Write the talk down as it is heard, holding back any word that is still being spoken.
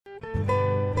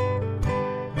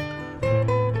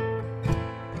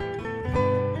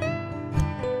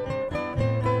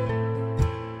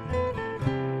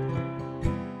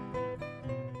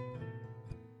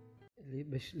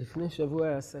לפני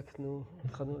שבוע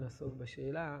התחלנו לעסוק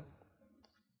בשאלה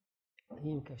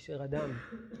האם כאשר אדם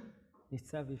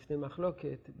ניצב בפני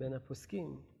מחלוקת בין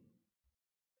הפוסקים,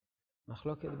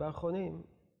 מחלוקת באחרונים,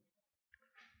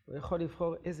 הוא יכול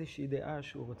לבחור איזושהי דעה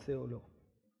שהוא רוצה או לא.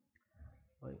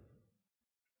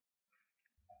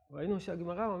 ראינו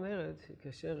שהגמרא אומרת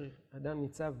שכאשר אדם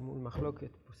ניצב מול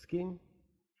מחלוקת פוסקים,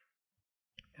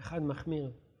 אחד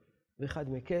מחמיר ואחד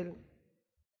מקל,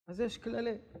 אז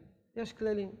יש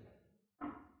כללים.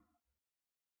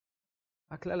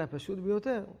 הכלל הפשוט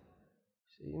ביותר,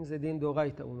 שאם זה דין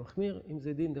דאורייתא הוא מחמיר, אם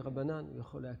זה דין דרבנן הוא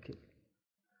יכול להקל.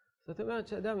 זאת אומרת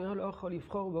שאדם לא יכול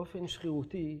לבחור באופן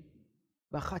שרירותי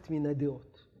באחת מן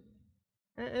הדעות.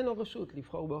 אין לו רשות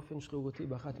לבחור באופן שרירותי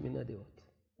באחת מן הדעות.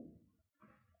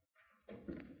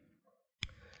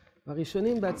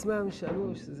 הראשונים בעצמם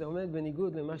שאלו שזה עומד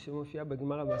בניגוד למה שמופיע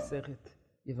בגמרא במסכת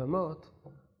יבמות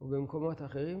ובמקומות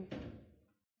אחרים.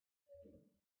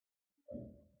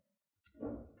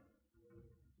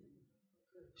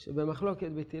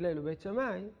 שבמחלוקת בית הלל ובית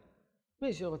שמאי,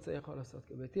 מי שרוצה יכול לעשות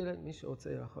כבית הלל, מי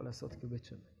שרוצה יכול לעשות כבית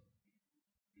שמאי.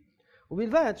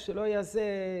 ובלבד שלא יעשה,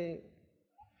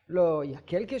 לא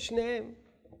יקל כשניהם,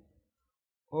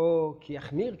 או כי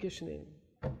יחמיר כשניהם.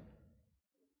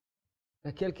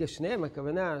 יקל כשניהם,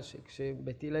 הכוונה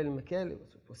שכשבית הלל מקל,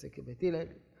 הוא פוסק כבית הלל,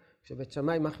 כשבית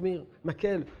שמאי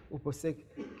מקל, הוא פוסק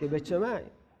כבית שמאי.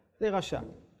 זה רשע.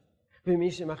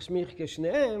 ומי שמחמיר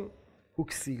כשניהם, הוא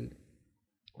כסיל.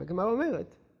 והגמרא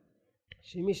אומרת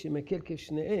שמי שמקל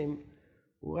כשניהם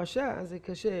הוא רשע, זה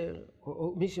כשר,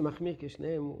 או מי שמחמיר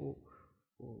כשניהם הוא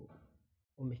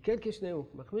מקל כשניהם, הוא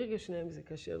מחמיר כשניהם, זה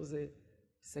כשר, זה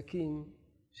שקים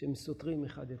שמסותרים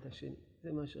אחד את השני.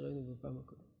 זה מה שראינו בפעם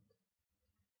הקודמת.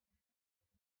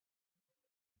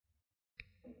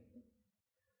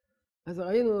 אז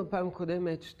ראינו בפעם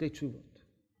קודמת שתי תשובות.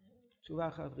 תשובה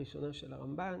אחת ראשונה של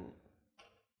הרמב"ן,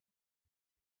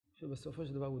 שבסופו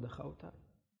של דבר הוא דחה אותה.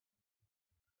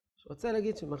 שרוצה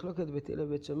להגיד שמחלוקת בית הלל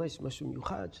ובית שמאי יש משהו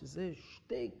מיוחד, שזה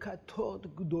שתי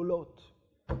כתות גדולות.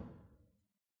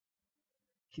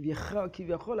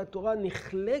 כביכול התורה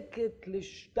נחלקת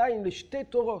לשתי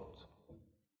תורות.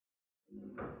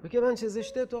 וכיוון שזה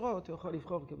שתי תורות, הוא יכול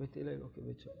לבחור כבית הלל או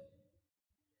כבית שמאי.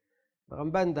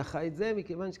 הרמב"ן דחה את זה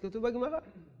מכיוון שכתוב בגמרא,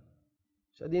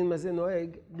 שהדין הזה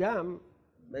נוהג גם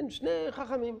בין שני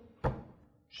חכמים,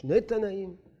 שני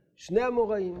תנאים, שני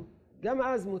אמוראים, גם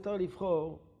אז מותר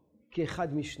לבחור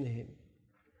כאחד משניהם.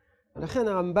 ולכן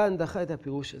הרמב"ן דחה את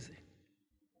הפירוש הזה.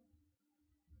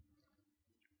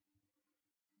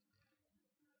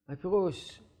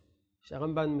 הפירוש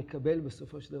שהרמב"ן מקבל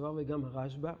בסופו של דבר, וגם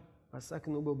הרשב"א,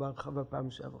 עסקנו בו בהרחבה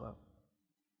פעם שעברה.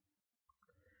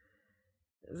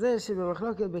 זה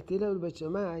שבמחלוקת בית הלל ובית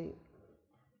שמאי,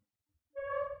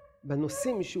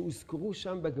 בנושאים שהוזכרו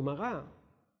שם בגמרא,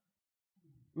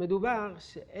 מדובר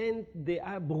שאין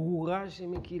דעה ברורה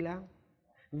שמקילה,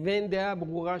 ואין דעה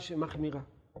ברורה שמחמירה.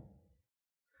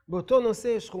 באותו נושא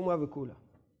יש חומרה וכולה.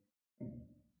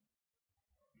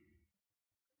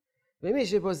 ומי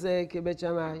שפוסק כבית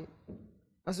שמאי,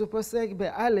 אז הוא פוסק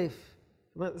באלף.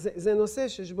 זה נושא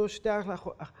שיש בו שתי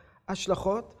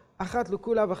השלכות, אחת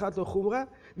לכולה ואחת לחומרה,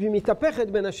 והיא מתהפכת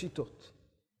בין השיטות.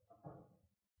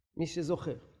 מי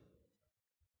שזוכר.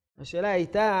 השאלה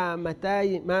הייתה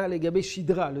מה לגבי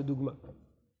שדרה, לדוגמה.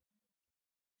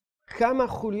 כמה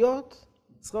חוליות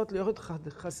צריכות להיות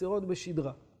חסרות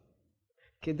בשדרה,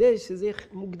 כדי שזה יהיה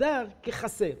מוגדר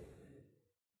כחסר.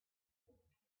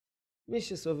 מי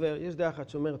שסובר, יש דעה אחת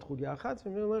שאומרת חוליה אחת,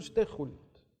 ומי אומר שתי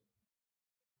חוליות.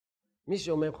 מי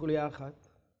שאומר חוליה אחת,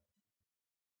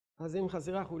 אז אם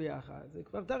חסרה חוליה אחת, זה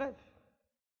כבר טרף.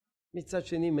 מצד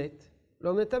שני מת,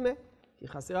 לא מטמא, כי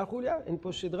חסרה חוליה, אין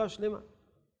פה שדרה שלמה.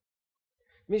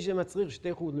 מי שמצריך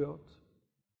שתי חוליות,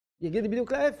 יגיד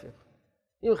בדיוק להפך.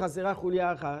 אם חסרה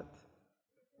חוליה אחת,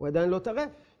 הוא עדיין לא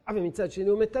טרף, אבל מצד שני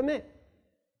הוא מטמא.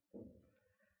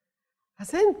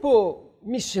 אז אין פה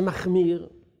מי שמחמיר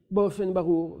באופן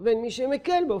ברור, ואין מי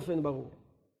שמקל באופן ברור.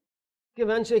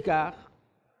 כיוון שכך,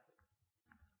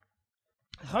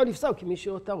 יכול לפסוק כמי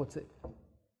שאותה רוצה.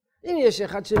 אם יש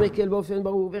אחד שמקל באופן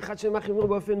ברור, ואחד שמחמיר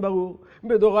באופן ברור,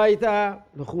 בדאורייתא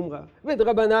לחומרה,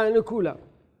 ודרבנן לכולה.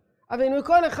 אבל אם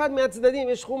לכל אחד מהצדדים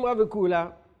יש חומרה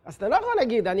וכולה, אז אתה לא יכול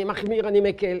להגיד, אני מחמיר, אני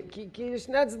מקל, כי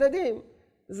שני הצדדים,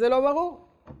 זה לא ברור.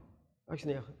 רק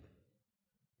שנייה אחת.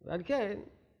 ועל כן,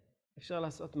 אפשר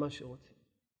לעשות מה שרוצים.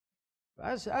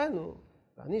 ואז שאלנו,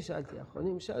 ואני שאלתי,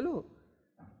 האחרונים שאלו,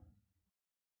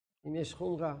 אם יש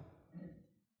חומרה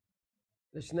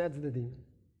לשני הצדדים,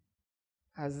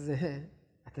 אז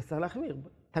אתה צריך להחמיר,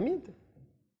 תמיד.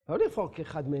 לא לבחור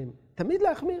כאחד מהם, תמיד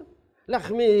להחמיר.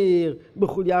 להחמיר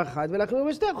בחוליה אחת ולהחמיר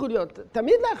בשתי חוליות.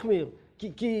 תמיד להחמיר,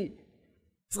 כי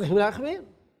צריכים להחמיר.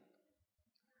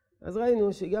 אז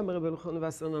ראינו שגם ברבי אלחון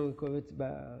וסרמן קובץ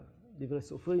בדברי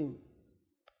סופרים,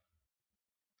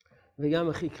 וגם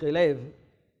אחי קרלב,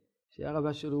 שהיה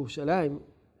רבה של ירושלים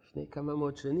לפני כמה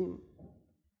מאות שנים,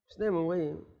 שניהם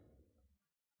אומרים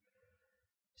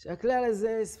שהכלל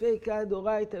הזה, ספיקא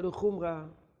דאורייתא לחומרא,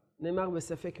 נאמר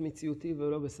בספק מציאותי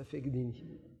ולא בספק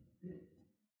דיני.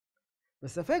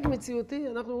 בספק מציאותי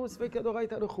אנחנו אומרים ספיקא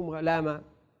דאורייתא לחומרא. למה?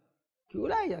 כי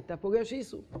אולי אתה פוגש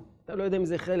איסור. אתה לא יודע אם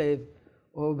זה חלב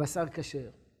או בשר כשר.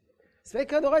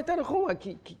 ספיקא דאורייתא לחומרא,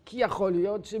 כי יכול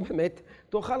להיות שבאמת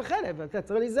תאכל חלב, אתה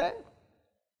צריך להיזהר.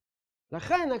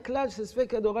 לכן הכלל של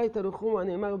ספיקא דאורייתא לחומרא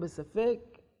נאמר בספק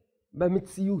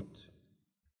במציאות.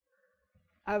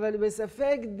 אבל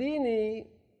בספק דיני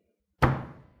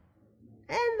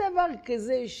אין דבר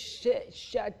כזה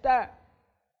שאתה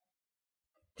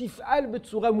תפעל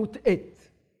בצורה מוטעית.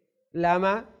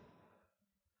 למה?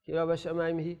 כי לא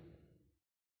בשמיים היא.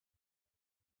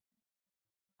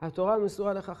 התורה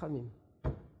מסורה לחכמים.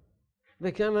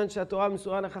 וכיוון שהתורה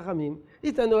מסורה לחכמים,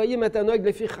 אם אתה נוהג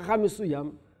לפי חכם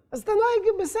מסוים, אז אתה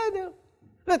נוהג בסדר.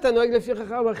 ואתה נוהג לפי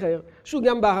חכם אחר, שהוא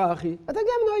גם בהכרחי, אתה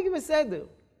גם נוהג בסדר.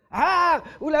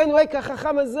 אולי נוהג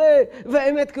כחכם הזה,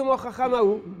 והאמת כמו החכם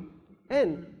ההוא.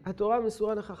 אין, התורה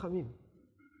מסורה לחכמים.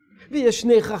 ויש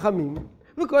שני חכמים,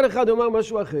 וכל אחד אומר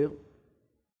משהו אחר,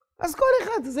 אז כל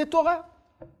אחד זה תורה.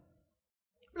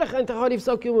 לכן אתה יכול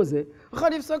לפסוק כמו זה, יכול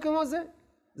לפסוק כמו זה.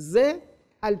 זה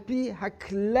על פי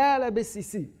הכלל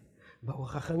הבסיסי. באו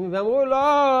החכמים ואמרו,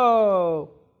 לא!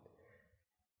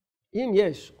 אם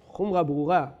יש חומרה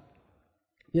ברורה,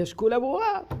 יש כולה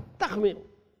ברורה, תחמיר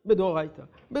בדאורייתא.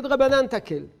 בדרבנן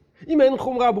תקל. אם אין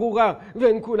חומרה ברורה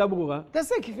ואין כולה ברורה,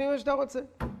 תעשה כפי מה שאתה רוצה.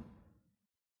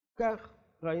 כך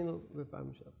ראינו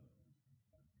בפעם שעברה.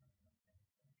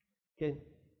 כן.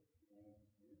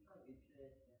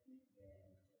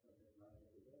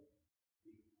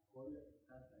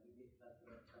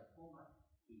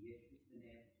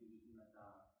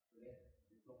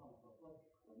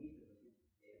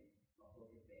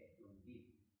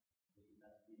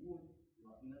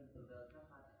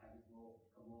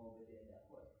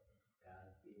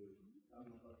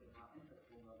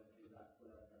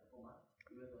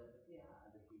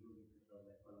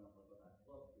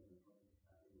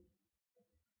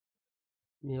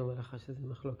 מי אומר לך שזה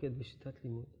מחלוקת בשיטת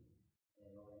לימוד?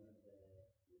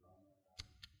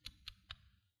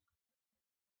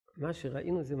 מה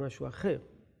שראינו זה משהו אחר.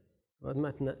 עוד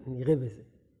מעט נראה בזה,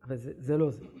 אבל זה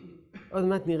לא זה. עוד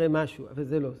מעט נראה משהו, אבל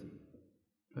זה לא זה.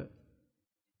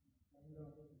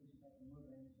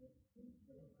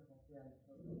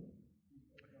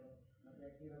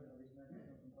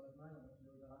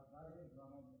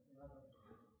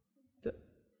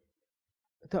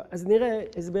 טוב, אז נראה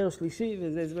הסבר שלישי,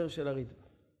 וזה הסבר של הרידב"א.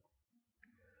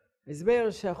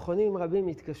 הסבר שהאחרונים רבים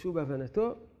התקשו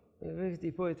בהבנתו,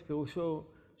 הבאתי פה את פירושו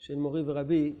של מורי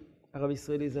ורבי, הרב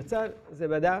ישראלי זצ"ל, זה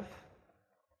בדף,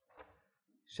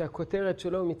 שהכותרת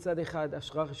שלו מצד אחד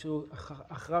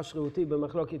הכרעה שרירותית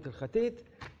במחלוקת הלכתית,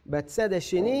 בצד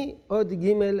השני עוד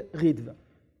ג' רידב"א.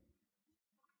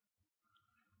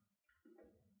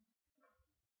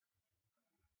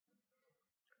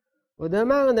 עוד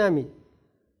אמר נמי,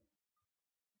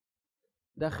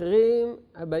 דאחרים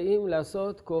הבאים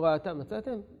לעשות קוראתם,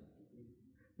 מצאתם?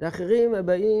 דאחרים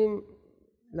הבאים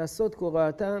לעשות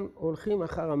קוראתם הולכים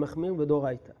אחר המחמיר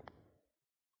בדאורייתא.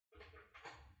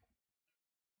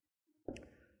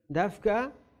 דווקא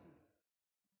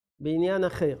בעניין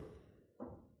אחר.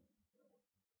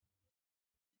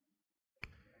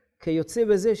 כיוצא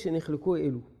בזה שנחלקו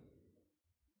אלו.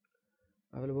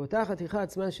 אבל באותה חתיכה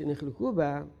עצמה שנחלקו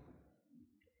בה,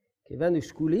 כיוון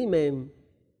שקולים הם,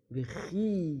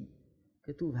 וכי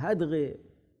כתוב הדרה,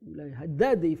 אולי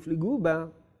הדדה יפלגו בה,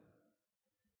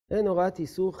 אין הוראת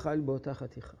איסור חל באותה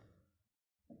חתיכה.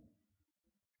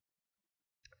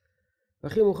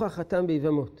 וכי מוכח חתם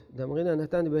ביבמות, דאמרינן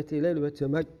נתן לבית הלל ובית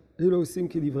שמאי, אלו עושים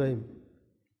כדבריהם.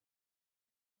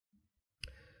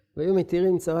 והיו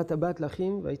מתירים צרת הבת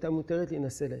לאחים, והייתה מותרת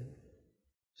להינשא להם.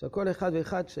 שכל אחד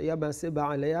ואחד שהיה מעשה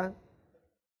בעליה,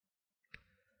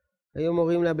 היו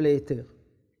מורים לה בלי היתר.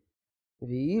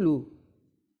 ואילו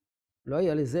לא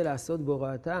היה לזה לעשות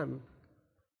בהוראתם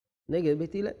נגד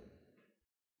בית הלל.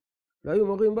 לא היו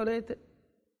מורים בה להיתר.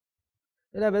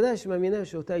 אלא ודאי שמאמינה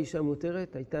שאותה אישה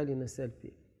מותרת הייתה להינשא על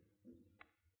פיה.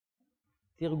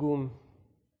 תרגום.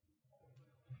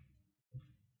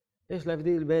 יש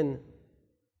להבדיל בין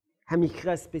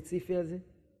המקרה הספציפי הזה,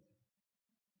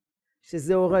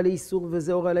 שזה הוראה לאיסור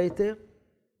וזה הוראה להיתר,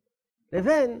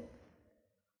 לבין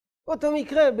אותו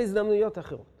מקרה בהזדמנויות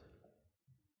אחרות.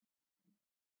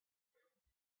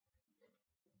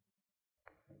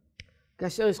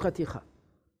 כאשר יש חתיכה,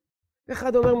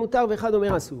 אחד אומר מותר ואחד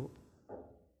אומר אסור,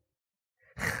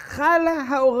 חלה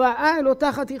ההוראה על אותה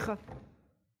חתיכה.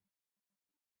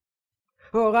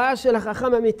 ההוראה של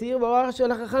החכם המתיר וההוראה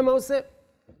של החכם העושה.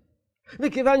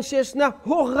 וכיוון שישנה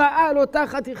הוראה על אותה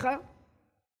חתיכה,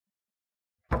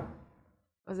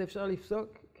 אז אפשר לפסוק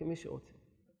כמי שרוצה.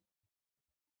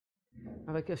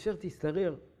 אבל כאשר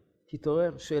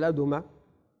תתעורר שאלה דומה,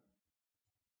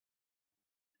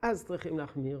 אז צריכים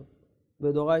להחמיר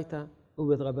בדורייתא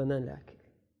ובדרבנן להקל.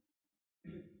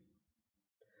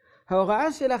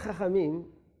 ההוראה של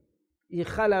החכמים היא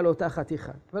חלה על אותה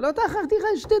חתיכה, אבל אותה חתיכה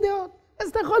יש שתי דעות, אז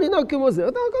אתה יכול לנהוג כמו זה,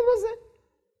 אתה יכול כמו זה.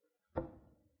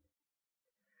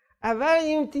 אבל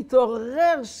אם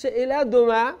תתעורר שאלה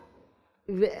דומה,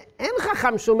 ואין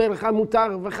חכם שאומר לך מותר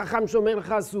וחכם שאומר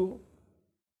לך אסור,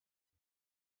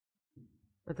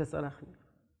 אתה צריך להחמיר.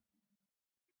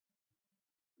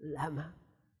 למה?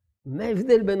 מה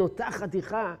ההבדל בין אותה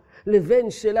חתיכה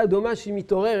לבין שאלה דומה שהיא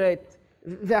מתעוררת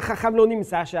והחכם לא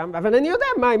נמצא שם? אבל אני יודע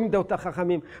מה הם דעות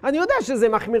החכמים. אני יודע שזה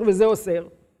מחמיר וזה אוסר.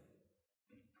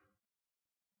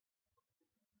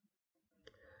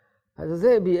 אז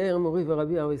זה ביאר מורי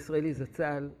ורבי הישראלי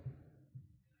זצ"ל,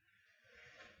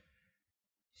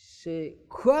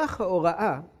 שכוח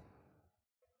ההוראה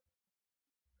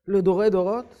לדורי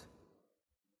דורות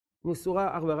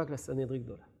מסורה אך ורק לסנהדרין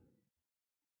גדולה.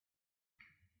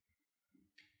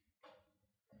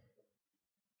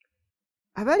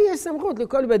 אבל יש סמכות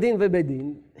לכל בית דין ובית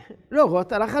דין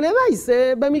להורות הלכה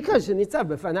למעשה במקרה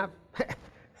שניצב בפניו.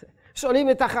 שואלים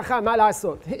את החכם מה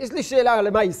לעשות. יש לי שאלה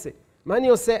למעשה. מה אני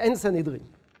עושה? אין סנהדרין.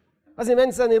 אז אם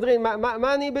אין סנהדרין,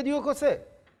 מה אני בדיוק עושה?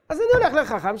 אז אני הולך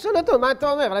לחכם, שואל אותו, מה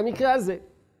אתה אומר למקרה הזה?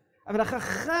 אבל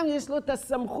החכם יש לו את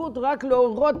הסמכות רק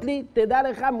להורות לי, תדע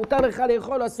לך, מותר לך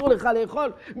לאכול, אסור לך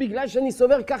לאכול, בגלל שאני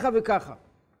סובר ככה וככה.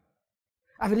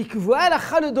 אבל לקבוע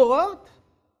הלכה לדורות,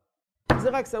 זה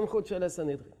רק סמכות של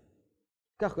הסנהדרין.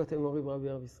 כך כותב מורי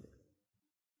ורבי ישראל.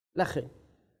 לכן,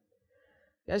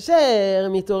 כאשר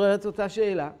מתעוררת אותה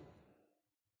שאלה,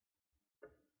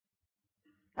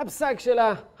 הפסק של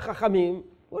החכמים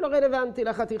הוא לא רלוונטי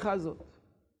לחתיכה הזאת.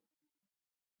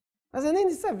 אז אני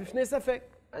ניצב בפני ספק.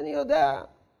 אני יודע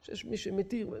שיש מי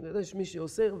שמתיר ואני יודע שיש מי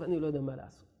שאוסר ואני לא יודע מה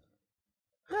לעשות.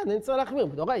 אני צריך להחמיר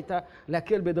בדורייתא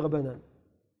להקל בדרבנן.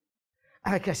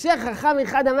 אבל כאשר חכם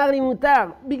אחד אמר לי מותר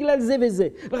בגלל זה וזה,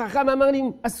 וחכם אמר לי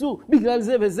אסור בגלל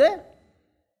זה וזה,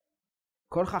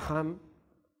 כל חכם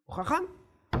הוא חכם.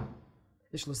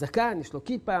 יש לו זקן, יש לו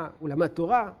כיפה, הוא למד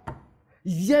תורה.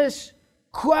 יש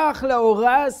כוח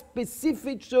להוראה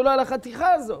הספציפית שלו על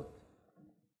החתיכה הזאת.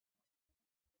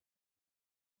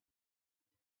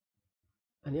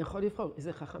 אני יכול לבחור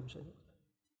איזה חכם שאני רוצה.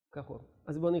 כך הוא.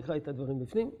 אז בואו נקרא את הדברים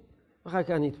בפנים, ואחר כך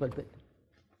אני אתפלפל.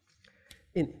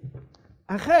 הנה.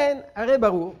 אכן, הרי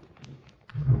ברור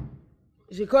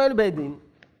שכל בית דין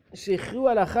שהכריעו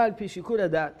הלכה על פי שיקול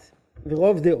הדעת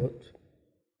ורוב דעות,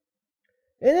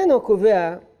 איננו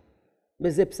קובע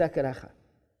בזה פסק הלכה,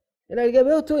 אלא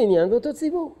לגבי אותו עניין ואותו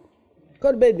ציבור.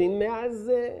 כל בית דין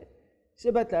מאז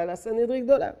שבטל הסנהדרין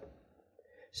גדולה.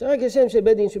 שרק השם של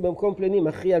בית דין שבמקום פלוני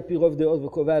מכריע על פי רוב דעות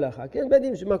וקובע הלכה, כן, בית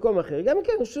דין שבמקום אחר, גם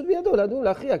כן רשות בידו לדון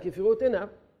להכריע כפירות עיניו.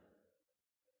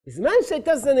 בזמן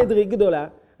שהייתה סנהדרין גדולה,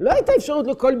 לא הייתה אפשרות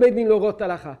לכל בית דין להורות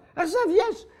הלכה. עכשיו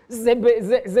יש,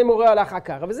 זה מורה הלכה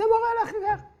ככה, וזה מורה הלכה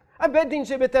ככה. הבית דין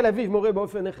שבתל אביב מורה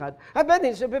באופן אחד, הבית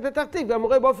דין שבפתח תקווה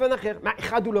מורה באופן אחר. מה,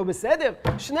 אחד הוא לא בסדר?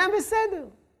 שניהם בסדר.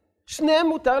 שניהם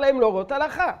מותר להם להורות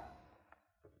הלכה.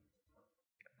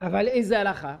 אבל איזה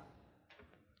הלכה?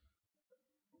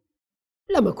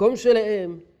 למקום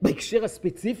שלהם, בהקשר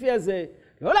הספציפי הזה,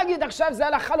 לא להגיד עכשיו זה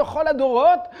הלכה לכל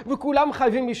הדורות וכולם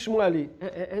חייבים לשמוע לי.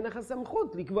 אין לך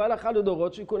סמכות לקבוע הלכה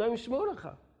לדורות שכולם ישמעו לך.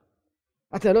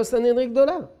 אתה לא סנהדרין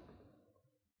גדולה.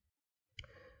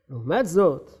 לעומת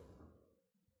זאת,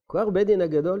 כוח בית דין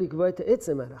הגדול לקבוע את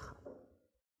עצם ההלכה.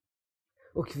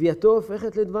 וקביעתו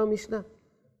הופכת לדבר משנה.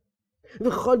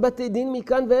 וכל בתי דין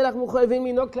מכאן ואילך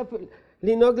מחויבים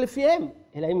לנהוג לפיהם.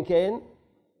 אלא אם כן,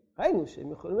 ראינו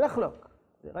שהם יכולים לחלוק.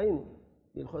 זה ראינו,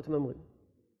 בהלכות ממרים.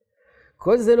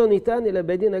 כל זה לא ניתן אלא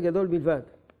בית דין הגדול בלבד.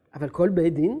 אבל כל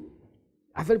בית דין,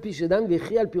 אף על פי שדן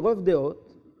והכריע על פי רוב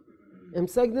דעות, הם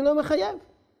פסק דינו מחייב.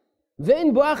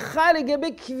 ואין בו הלכה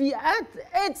לגבי קביעת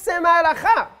עצם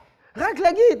ההלכה. רק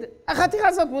להגיד, החתיכה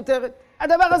הזאת מותרת,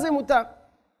 הדבר הזה מותר.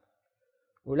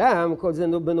 אולם כל זה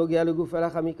בנוגע לגוף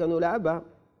הלכה מכאן ולהבא,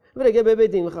 ולגבי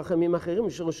בית דין וחכמים אחרים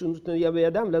שרשות תלויה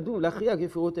בידם לדון להכריע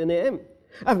כפירות עיניהם.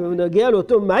 אבל בנוגע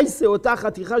לאותו מעשה אותה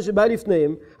חתיכה שבאה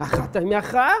לפניהם, אחת היא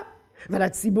מהכרעה, אבל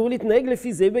הציבור להתנהג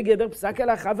לפי זה בגדר פסק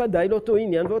הלכה ודאי לאותו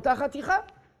עניין ואותה חתיכה.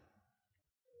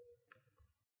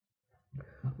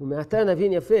 ומעתה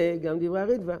נבין יפה גם דברי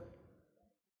הרדב"א.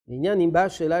 לעניין אם באה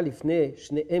שאלה לפני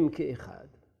שניהם כאחד,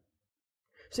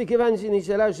 שכיוון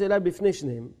שנשאלה השאלה בפני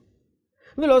שניהם,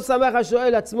 ולא שמח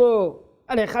השואל עצמו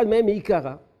על אחד מהם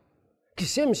מעיקרה,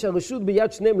 כשם שהרשות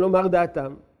ביד שניהם לומר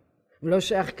דעתם, ולא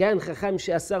שייך כאן חכם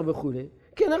שאסר וכו',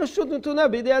 כן הרשות נתונה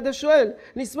בידי יד השואל,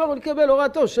 לסבור ולקבל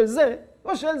הוראתו של זה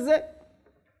או של זה.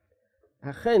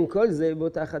 אכן כל זה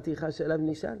באותה חתיכה שאליו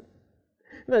נשאל.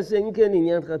 מה שאין כן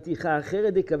עניין חתיכה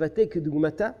אחרת דקבתה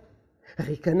כדוגמתה.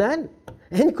 הרי כנ"ל,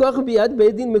 אין כוח ביד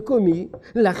בית דין מקומי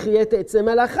להכריע את עצם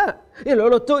הלכה, אלא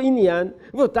לאותו עניין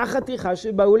ואותה חתיכה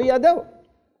שבאו לידו.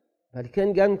 אבל כן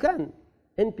גם כאן,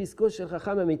 אין פסקו של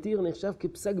חכם המתיר נחשב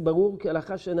כפסק ברור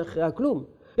כהלכה שאין הכרעה כלום,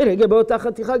 אלא באותה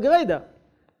חתיכה גרידא.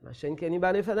 מה שאין כן היא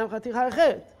באה לפניו חתיכה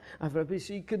אחרת, אבל פי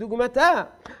שהיא כדוגמתה,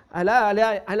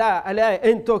 עליה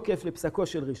אין תוקף לפסקו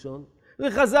של ראשון,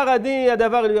 וחזר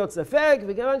הדבר להיות ספק,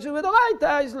 וכיוון שהוא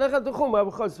בדאורייתא, יש ללכת לחומרא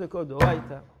בכל ספקות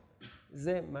דאורייתא.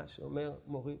 זה מה שאומר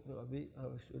מורי ורבי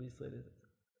הרב של ישראל.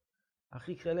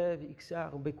 הכי חלב יקשה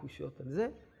הרבה קושיות על זה.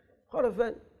 בכל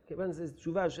אופן, כיוון שזו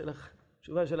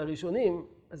תשובה של הראשונים,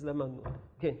 אז למדנו.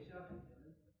 כן.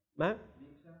 מה?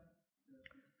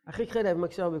 הכי חלב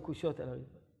מקשה הרבה קושיות על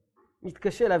הרדב"א.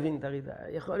 מתקשה להבין את הרדב"א.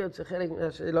 יכול להיות שחלק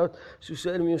מהשאלות שהוא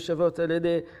שואל מיושבות על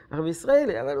ידי הרב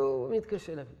ישראלי, אבל הוא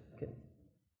מתקשה להבין. כן.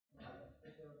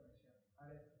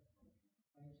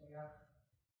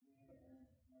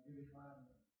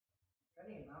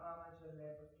 מה המעמד של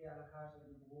פוסקי ההלכה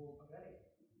שדיברו בכללי?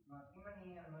 זאת אומרת, אם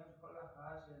אני אומר שכל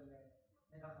ההכרעה של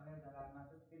חכמים על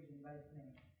המעשה ספיל שנבע לפני,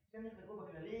 שהם נחלקו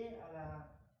בכללי על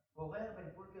הבורר בין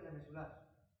פולקר למשולש,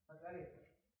 בכללי.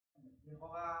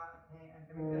 לכאורה,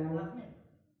 אתם צריכים להחמיר.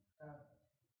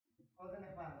 כל זה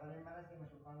נחמד, אבל אין מה לשים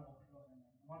השולחן ארוך.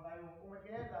 אמרת, הוא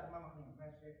מכיר ואז מה מחמיר?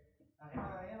 שהרים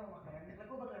הרעים הוא מחמיר, הם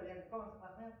נחלקו בכללי, אז כל מה צריך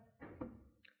להחמיר?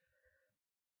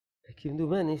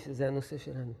 כמדומני שזה הנושא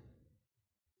שלנו.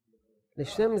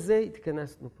 לשם זה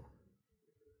התכנסנו פה.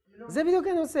 זה בדיוק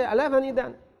הנושא, עליו אני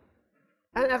דן.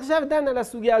 אני עכשיו דן על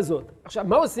הסוגיה הזאת. עכשיו,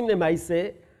 מה עושים למעשה?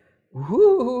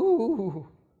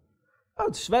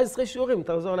 עוד 17 שיעורים,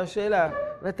 תחזור לשאלה,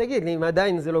 ותגיד לי אם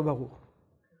עדיין זה לא ברור.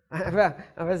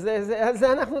 אבל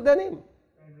זה אנחנו דנים.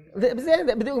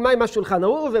 בדיוק מה עם השולחן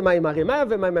ערוך, ומה עם הרימה,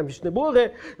 ומה עם המשנה ברורה,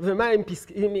 ומה עם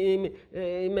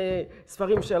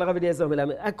ספרים של הרב אליעזר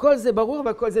מלמד. הכל זה ברור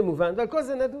והכל זה מובן, והכל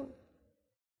זה נדון.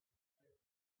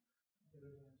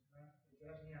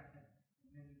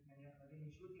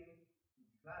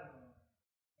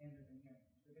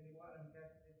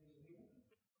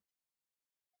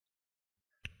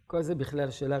 כל זה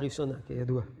בכלל שאלה ראשונה,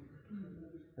 כידוע.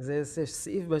 זה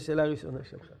סעיף בשאלה הראשונה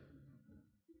שלך.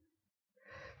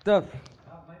 טוב.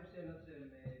 מה עם שאלות של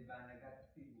בהנהגת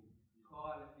הציבור?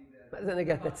 מה זה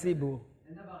הנהגת הציבור?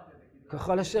 אין דבר כזה.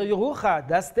 ככל אשר יורוך,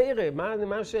 דס תראה,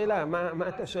 מה השאלה? מה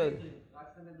אתה שואל?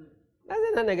 מה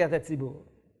זה הנהגת הציבור?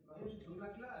 דברים שקשורים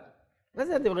לכלל. מה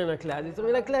זה הדברים לכלל?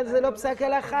 דברים לכלל זה לא פסק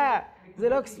הלכה. זה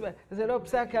לא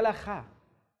פסק הלכה.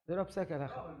 זה לא פסק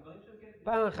הלכה.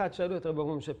 פעם אחת שאלו את רב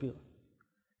אברהם שפירא,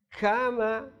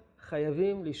 כמה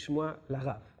חייבים לשמוע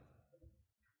לרב?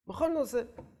 בכל נושא.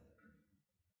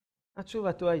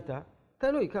 התשובתו הייתה,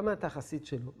 תלוי כמה אתה חסיד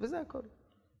שלו, וזה הכל.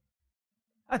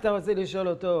 אתה רוצה לשאול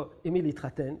אותו עם מי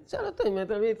להתחתן? שאל אותו עם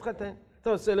מי להתחתן. אתה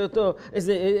רוצה לשאול אותו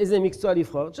איזה מקצוע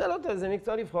לבחור? שאל אותו איזה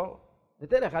מקצוע לבחור.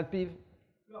 ותלך על פיו.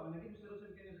 לא, אבל נגיד בשאלות שהם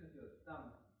כן הלכתיות, סתם.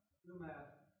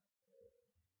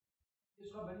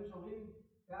 יש רבנים שאומרים,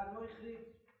 קהל לא החליט,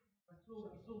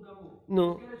 אסור גמור.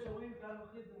 נו. יש כאלה שאומרים, קהל לא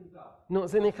החליט, זה מותר. נו,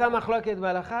 זה נקרא מחלוקת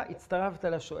בהלכה, הצטרפת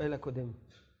לשואל הקודם.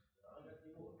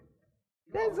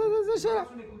 זה שאלה.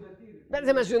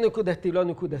 זה משהו נקודתי, לא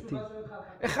נקודתי.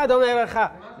 אחד אומר לך,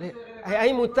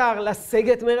 האם מותר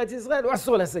לסגת מארץ ישראל או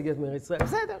אסור לסגת מארץ ישראל?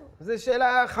 בסדר, זו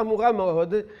שאלה חמורה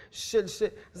מאוד,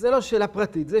 זה לא שאלה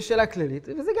פרטית, זה שאלה כללית,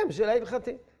 וזה גם שאלה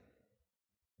הלכתית.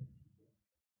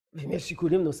 ואם יש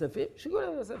שיקולים נוספים,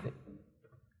 שיקולים נוספים.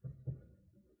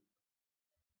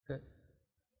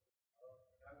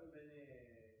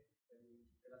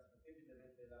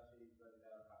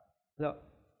 לא.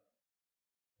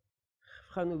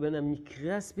 הבחנו בין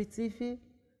המקרה הספציפי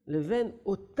לבין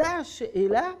אותה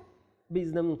שאלה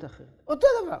בהזדמנות אחרת. אותו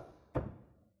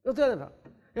דבר.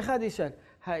 אחד ישאל,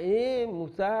 האם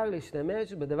מותר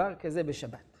להשתמש בדבר כזה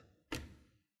בשבת?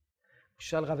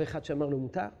 שאל רב אחד שאמר לו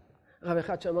מותר, רב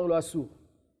אחד שאמר לו אסור.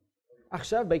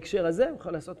 עכשיו בהקשר הזה הוא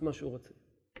יכול לעשות מה שהוא רוצה.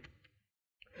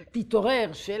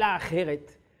 תתעורר שאלה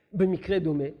אחרת במקרה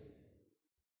דומה.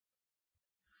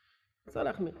 צריך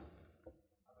להחמיר. אבל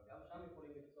גם שם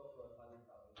יכולים לפתור לו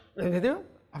בדיוק.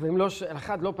 אבל אם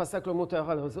אחד לא פסק לו מותר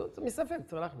אחד רשות, זה מספק,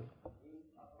 צריך להחמיר.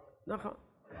 נכון.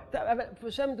 אבל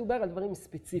שם מדובר על דברים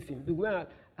ספציפיים. דוגמה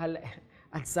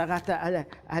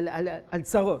על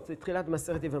צרות, זה תחילת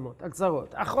מסכת יבמות, על צרות.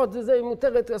 אחות זה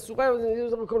מותרת, אסורה,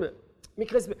 זה כל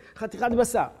מקרה חתיכת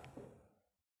בשר.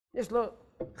 יש לו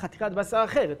חתיכת בשר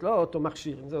אחרת, לא אותו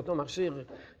מכשיר. אם זה אותו מכשיר,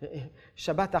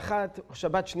 שבת אחת או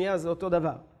שבת שנייה זה אותו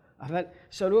דבר. אבל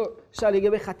שאל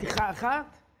לגבי חתיכה אחת,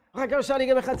 אחר כך שאל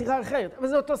לגבי חתיכה אחרת, אבל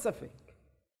זה אותו ספק.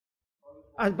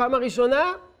 אז פעם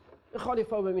הראשונה, יכול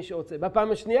לפעול במי שרוצה.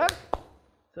 בפעם השנייה,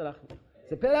 צריך להחמיר.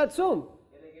 זה פלא עצום.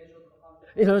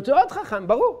 זה עוד חכם,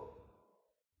 ברור.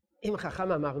 אם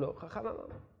חכם אמר לו, חכם אמר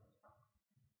לו.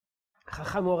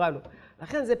 חכם הורה לו.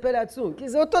 לכן זה פלא עצום, כי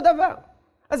זה אותו דבר.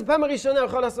 אז בפעם הראשונה הוא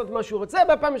יכול לעשות מה שהוא רוצה,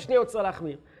 בפעם השנייה הוא צריך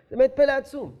להחמיר. זה באמת פלא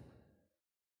עצום.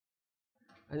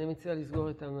 אני מציע לסגור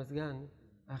את המזגן,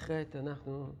 אחרת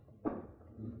אנחנו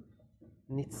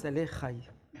נצלה חי.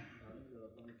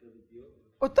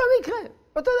 אותו מקרה,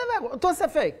 אותו דבר, אותו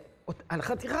ספק, על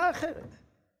חתיכה אחרת.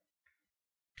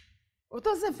 אותו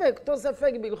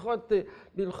ספק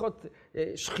בהלכות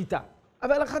שחיטה,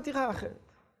 אבל על חתיכה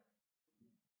אחרת.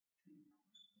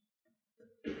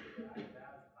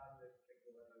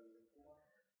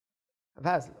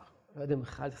 ואז לא יודע אם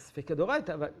חל ספק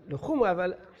הדורייתא, אבל לא חומרה,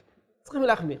 אבל צריכים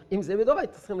להחמיר. אם זה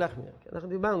בדורייתא, צריכים להחמיר. אנחנו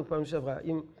דיברנו פעם שעברה,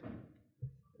 אם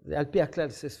זה על פי הכלל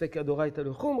שספק הדורייתא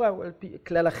לא חומרה, או על פי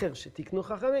כלל אחר שתקנו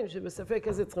חכמים, שבספק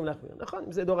הזה צריכים להחמיר. נכון,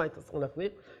 אם זה דורייתא צריכים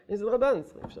להחמיר, אם זה רבנן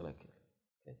צריכים אפשר להקל.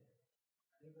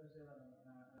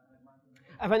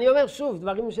 אבל אני אומר שוב,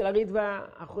 דברים של הריטב"א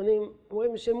האחרונים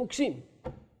אומרים שהם מוקשים.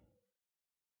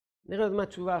 נראה עוד מה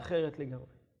תשובה אחרת לגמרי.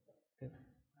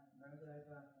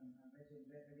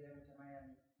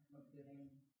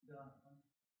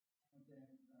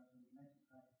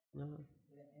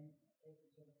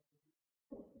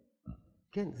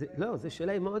 כן, לא, זו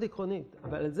שאלה מאוד עקרונית,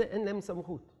 אבל על זה אין להם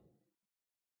סמכות.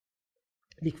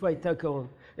 לקבוע יותר קרון.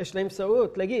 יש להם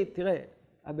סמכות להגיד, תראה,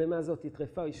 הבמה הזאת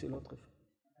התרפה או שלא התרפה.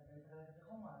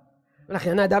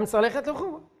 ולכן האדם צריך ללכת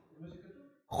לחומרה.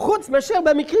 חוץ מאשר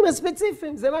במקרים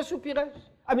הספציפיים, זה מה שהוא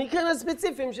פירש. המקרים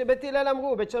הספציפיים שבית הלל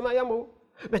אמרו, בית שמאי אמרו.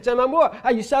 בית שמאי אמרו,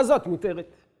 האישה הזאת מותרת.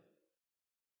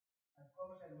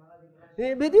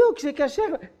 בדיוק, שכאשר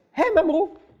הם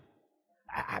אמרו.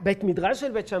 בית מדרש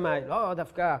של בית שמאי, לא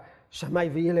דווקא שמאי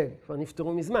והלל, כבר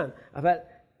נפטרו מזמן, אבל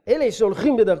אלה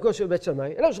שהולכים בדרכו של בית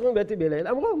שמאי, אלה שהולכים בבית הלל,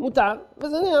 אמרו מותר,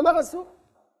 וזה נאמר אסור.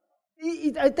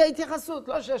 הייתה התייחסות,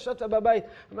 לא שישבת בבית,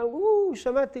 אמרו,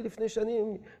 שמעתי לפני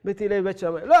שנים בית הלל ובית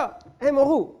שמאי. לא, הם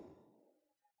הורו.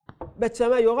 בית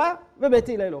שמאי הורה ובית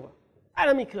הלל הורה. על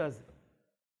המקרה הזה.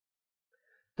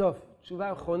 טוב,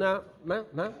 תשובה אחרונה,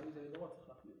 מה?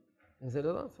 זה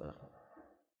לא צריך להחמיר.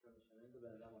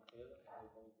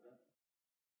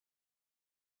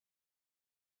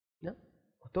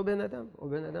 אותו בן אדם, או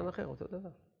בן אדם אחר, אותו דבר.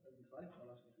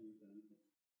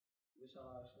 יש שני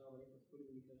רבנים פוסקים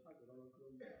במקרה אחד, זה לא אומר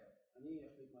כלום. אני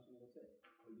אחליט מה שאני רוצה,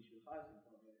 אבל בשבילך זה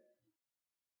כבר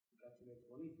ביקשתי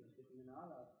לעקרונית, להשליך ממנה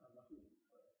הלאה, אז להחליט.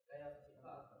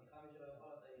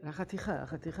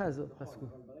 החתיכה הזאת פסקו.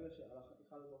 אבל ברגע שעל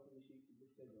החתיכה הזאת באופן אישי קיבלו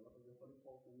סדר, אז זה יכול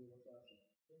לבחור כמו מי רוצה לעשות.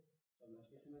 עכשיו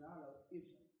להשליך ממנה הלאה, אי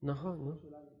אפשר. נכון, נו.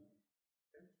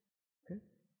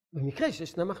 במקרה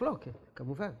שישנה מחלוקת,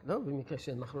 כמובן, לא במקרה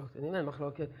שאין מחלוקת. אם אין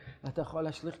מחלוקת, אתה יכול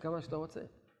להשליך כמה שאתה רוצה.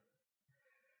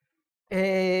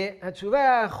 התשובה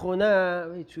האחרונה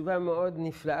היא תשובה מאוד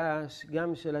נפלאה,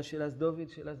 גם של השאלת דוד,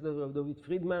 רב דוד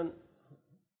פרידמן,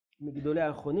 מגדולי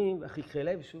האחרונים, הכי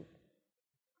לב שוב.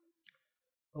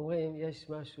 אומרים, יש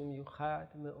משהו מיוחד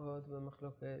מאוד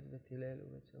במחלוקת בית הלל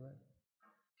ובית שמאי,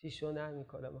 שהיא שונה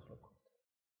מכל המחלוקות.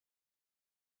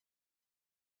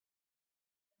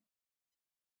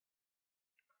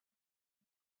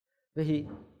 והיא,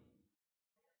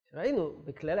 שראינו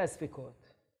בכלל הספקות,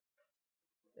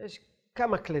 יש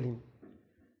כמה כללים.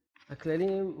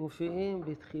 הכללים מופיעים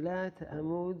בתחילת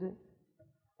עמוד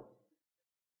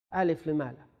א'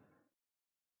 למעלה.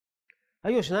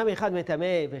 היו שניים, אחד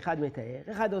מטמא ואחד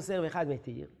מטהר, אחד אוסר ואחד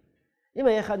מתיר. אם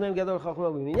היה אחד מהם גדול חכמה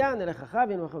במניין, אלך אחריו,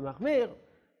 אם הוא מחמיר,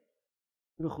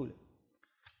 וכו'.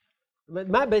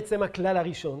 מה בעצם הכלל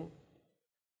הראשון?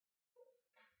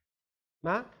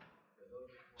 מה?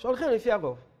 שהולכים לפי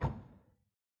הרוב.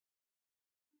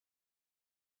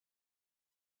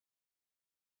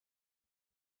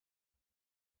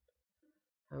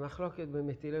 המחלוקת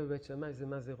בבית הלל ובית שמאי זה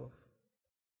מה זה רוב.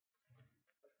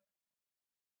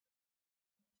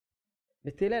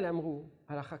 בית הלל אמרו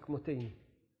הלכה כמותנו.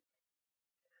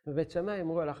 בבית שמאי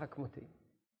אמרו הלכה כמותנו.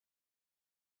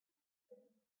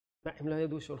 מה, הם לא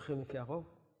ידעו שהולכים לפי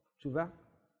הרוב? תשובה?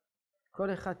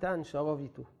 כל אחד טען שהרוב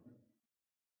איתו.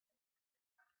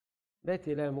 בית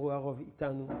הלל אמרו הרוב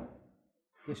איתנו,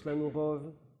 יש לנו רוב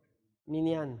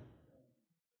מניין,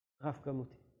 רב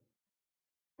כמותי.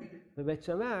 בבית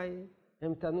שמאי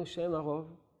הם טענו שהם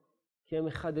הרוב, כי הם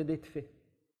מחדדי תפה.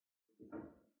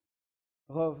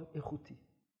 רוב איכותי,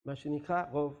 מה שנקרא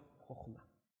רוב חוכמה.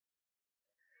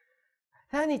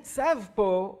 אתה ניצב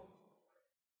פה,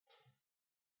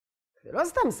 זה לא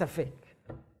סתם ספק.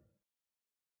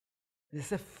 זה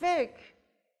ספק,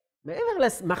 מעבר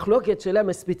למחלוקת שלהם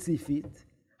הספציפית,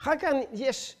 אחר כך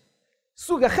יש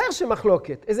סוג אחר של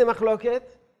מחלוקת. איזה מחלוקת?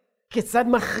 כיצד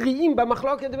מכריעים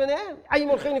במחלוקת ביניהם? האם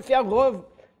הולכים לפי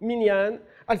הרוב מניין,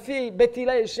 על פי בית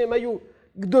הלל שהם היו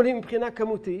גדולים מבחינה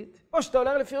כמותית, או שאתה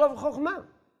הולך לפי רוב חוכמה?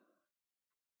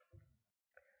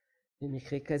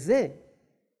 במקרה כזה,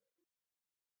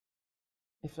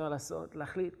 אפשר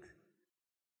להחליט,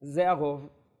 זה הרוב.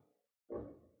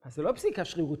 אז זה לא פסיקה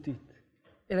שרירותית,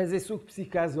 אלא זה סוג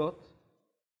פסיקה זאת,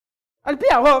 על פי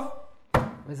הרוב,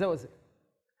 וזהו זה.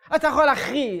 אתה יכול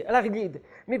להגיד,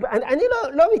 אני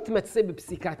לא מתמצא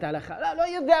בפסיקת ההלכה, לא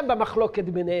יודע במחלוקת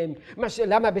ביניהם,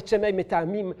 למה בית שמאי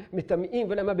מטמאים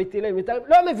ולמה בית הלל מטמאים,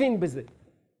 לא מבין בזה.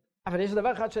 אבל יש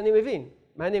דבר אחד שאני מבין.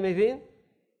 מה אני מבין?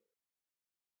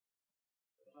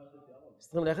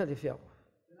 צריכים ללכת לפי הרוב.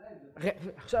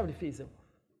 עכשיו לפי זה רוב.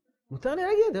 מותר לי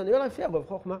להגיד, אני הולך לפי הרוב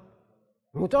חוכמה.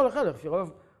 מותר לך לפי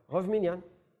רוב מניין.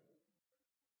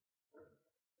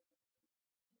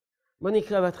 בוא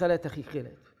נקרא בהתחלה את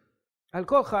הכרעת. על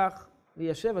כל כך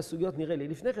ליישב הסוגיות נראה לי.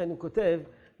 לפני כן הוא כותב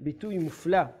ביטוי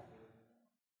מופלא.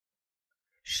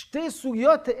 שתי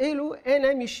סוגיות אלו אין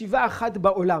להם ישיבה אחת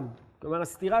בעולם. כלומר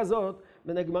הסתירה הזאת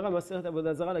בין הגמרא במסכת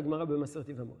עבודה זרה לגמרא במסכת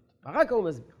יבמות. רק הוא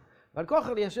מסביר. ועל כל כך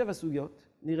ליישב הסוגיות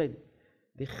נראה לי.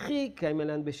 וכי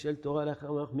קיימלן בשל תורה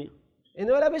לאחר מחמיר.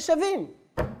 אינו אלא בשווים.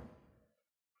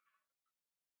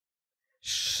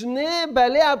 שני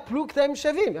בעלי הפלוגתא הם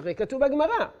שווים. הרי כתוב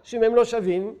בגמרא שאם הם לא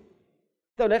שווים,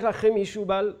 אתה הולך לכם מישהו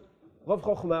בעל רוב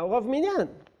חוכמה או רוב מניין.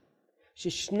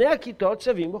 ששני הכיתות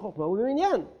שווים בחוכמה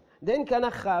ובמניין. דין כאן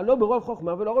הכרעה לא ברוב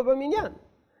חוכמה ולא רוב במניין.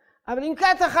 אבל אם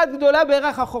כת אחת גדולה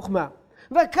בערך החוכמה,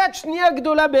 וכת שנייה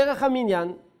גדולה בערך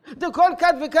המניין, וכל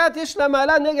כת וכת יש לה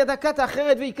מעלה נגד הכת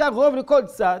האחרת ועיקר רוב לכל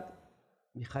צד,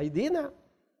 מחי דינא,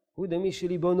 הוא דמי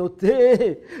שליבו נוטה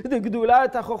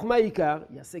דגדולת החוכמה עיקר,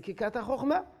 יעשה ככת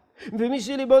החוכמה. ומי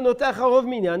שליבו נוטה אחר רוב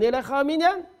מניין, ילך אחר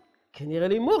המניין. כנראה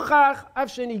לי מוכח, אף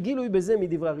שאני גילוי בזה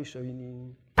מדברי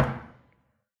הראשונים.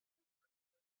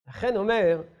 לכן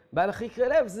אומר, בעל הכרעה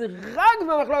לב, זה רק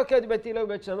במחלוקת בית הלל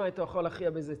ובית שמאי, אתה יכול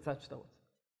להכריע באיזה צד שאתה רוצה.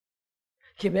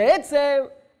 כי בעצם,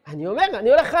 אני אומר, אני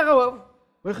הולך אחר הרוב.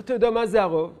 ואיך אתה יודע מה זה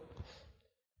הרוב?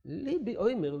 ליבי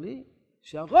אומר לי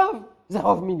שהרוב זה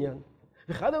רוב מניין.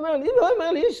 אחד אומר לי,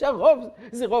 אומר לי שהרוב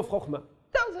זה רוב חוכמה.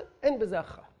 טוב, אין בזה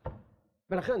הכרעה.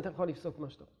 ולכן אתה יכול לפסוק מה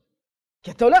שאתה רוצה.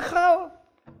 כי אתה הולך אחר הרוב.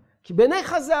 כי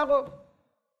בעיניך זה הרוב.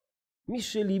 מי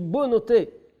שליבו נוטה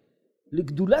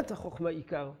לגדולת החוכמה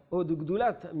עיקר, או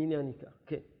לגדולת המניין עיקר.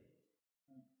 כן.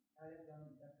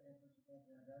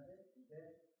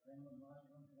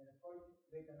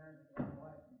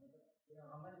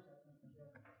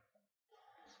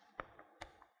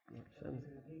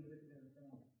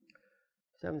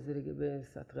 שם זה לגבי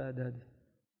סתרי הדד.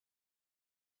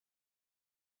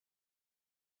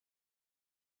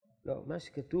 לא, מה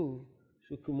שכתוב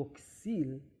שהוא כמו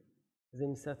כסיל זה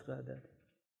מסתרי הדד.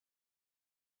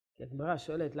 כי הגמרא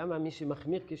שואלת למה מי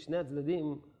שמחמיר כשני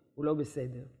הצדדים הוא לא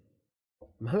בסדר.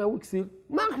 מה הוא כסיל?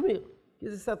 מחמיר, כי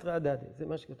זה סתרי הדד, זה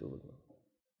מה שכתוב בגמרא.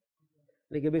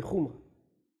 לגבי חומרה.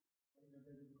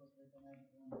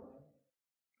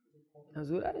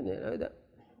 אז אולי אני לא יודע.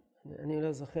 אני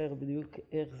לא זוכר בדיוק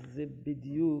איך זה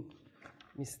בדיוק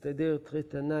מסתדר תרי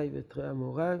תנאי ותרי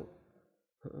המורג.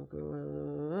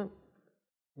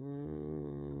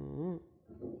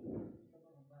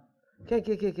 כן,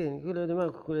 כולי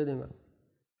דמר, כולי דמר.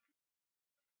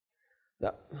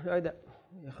 לא יודע.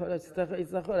 יכול להיות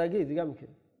שיצטרכו להגיד גם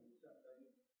כן.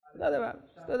 זה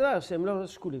הדבר שהם לא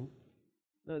שקולים.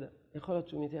 לא יודע. יכול להיות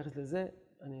שהוא מתייחס לזה,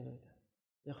 אני לא יודע.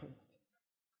 יכול להיות.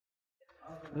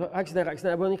 רק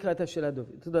שנייה, בואו נקרא את השאלה דוד.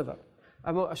 אותו דבר.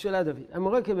 השאלה דוד.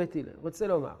 המורה כבית הלל רוצה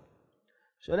לומר,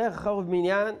 שהולך אחר רוב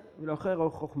מניין ולא אחר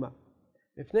רוב חוכמה.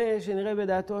 מפני שנראה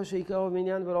בדעתו שעיקר רוב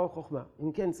מניין ולא רוב חוכמה.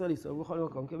 אם כן צריך לפסוק בכל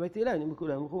מקום כבית הלל, אם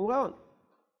בכולם חומרון.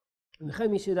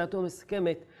 וכן מי שדעתו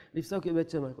מסכמת לפסוק כבית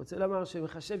שמאי. רוצה לומר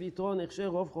שמחשב יתרון הכשר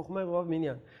רוב חוכמה ורוב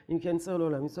מניין. אם כן צריך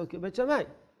לעולם לפסוק כבית שמאי.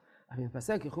 אבל אם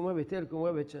פסק כחומרי בית הלל,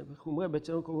 חומרי בית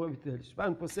שמאי, חומרי בית הלל.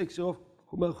 שפעם פוסק שרוב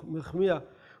חומר מחמיע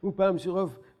ופעם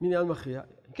שרוב מניין מכריע.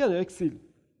 כן, הוא אקסיל.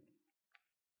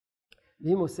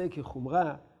 ואם עושה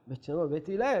כחומרה בית שמאי ובית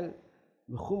הלל,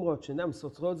 בחומרות שאינם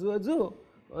סותרות זו את זו,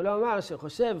 או לא אמר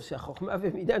שחושב שהחוכמה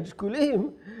ומידן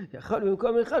שקולים, יכול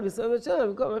במקום אחד בסוף בית שמאי,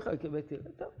 במקום אחד כבית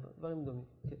הלל. טוב, דברים דומים.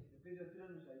 כן. לפי זה יוצא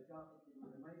לנו שהעיקר,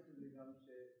 למה יצא לי גם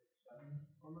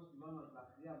שכל מה שדיברנו על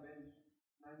להכריע בין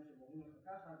שניים שמורים לך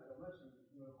ככה, זה אומר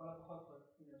שלכל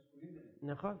הפחות שקולים ביניהם.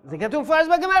 נכון, זה כתוב מפורש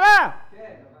בגמרא.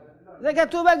 כן, אבל... זה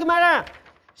כתוב בגמרא.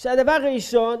 שהדבר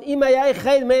הראשון, אם היה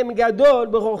אחד מהם גדול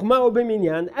בחוכמה או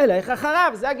במניין, הלך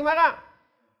אחריו, זה הגמרא.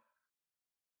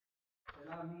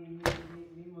 שאלה מי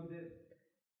מודד?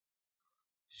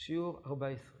 שיעור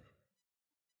 14.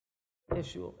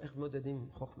 יש שיעור איך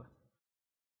מודדים חוכמה.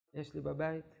 יש לי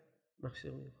בבית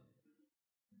מכשיר מיוחד.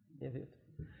 אני אביא אותו.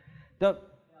 טוב,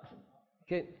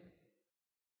 כן.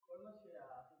 כל מה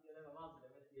שהאחים שלהם אמר זה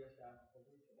באמת תהיה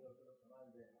שהחובים שלי הולכים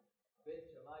לשמיים ובית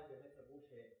שמאי באמת סברו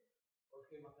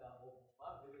שהולכים אחרי הרוב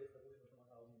חוכמה ובית סברו שהולכים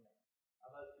אחרי הרוב מילה.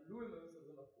 אבל לו הם היו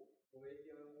סוברים הפוך, ובית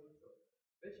הם אמרו לצור.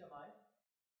 בית שמאי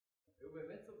היו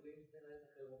באמת סוברים שזה ללכת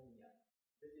אחרי רוב מילה.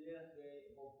 בית הלל אחרי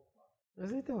רוב חוכמה.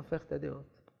 אז היית הופך את הדעות.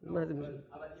 אבל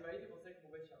אם הייתי פוסק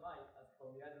כמו בית שמאי, אז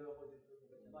כבר מיד לא יכולתי לפסוק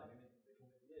כמו בית שמאי, באמת פוסק כמו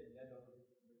בית הלל, מיד לא יכולתי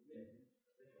לפסוק כמו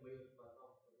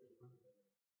בית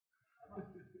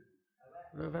הלל.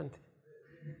 לא הבנתי.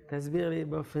 תסביר לי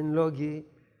באופן לוגי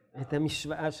את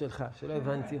המשוואה שלך, שלא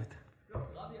הבנתי אותה. לא,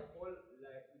 רבי יכול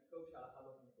לפסוק שההלכה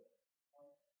לא מותר.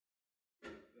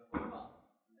 יכול לומר,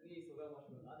 אני סובר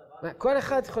משהו, כל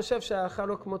אחד חושב שההלכה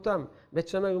לא כמותם. בית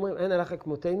שמאי אומרים אין הלכה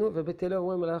כמותנו, ובית הלל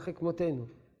אומרים הלכה כמותנו.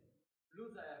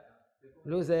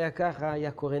 לו זה היה ככה,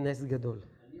 היה קורה נס גדול.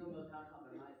 אני אומר ככה,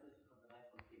 ומה יצא שחבריי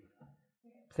חולקים לך?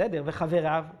 בסדר,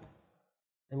 וחבריו,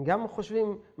 הם גם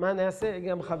חושבים מה נעשה,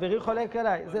 גם חברי חולק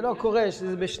עליי. זה לא קורה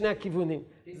שזה בשני הכיוונים.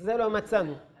 זה לא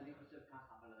מצאנו. אני חושב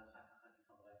ככה, אבל רשע ככה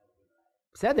שחבריי חולקים לך.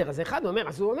 בסדר, אז אחד אומר,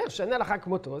 אז הוא אומר שאין הלכה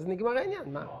כמותו, אז נגמר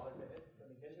העניין, מה? לא, אבל באמת,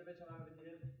 במקרה של בית שמאי ובית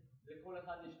הלל, לכל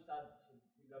אחד יש צד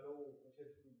שבגללו הוא חושב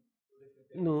שהוא הולך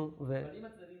יותר. נו, אבל אם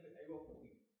הצדדים היו הפוכים.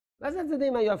 אז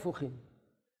הצדדים היו הפוכים.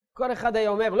 כל אחד היה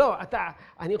אומר, לא,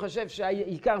 אני חושב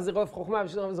שהעיקר זה רוב חוכמה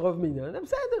ושלום זה רוב מניין.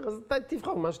 בסדר, אז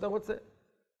תבחר מה שאתה רוצה.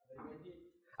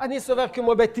 אני סובר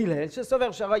כמו בית הלל,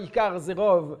 שסובר שהעיקר זה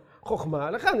רוב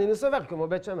חוכמה, לכן אני סובר כמו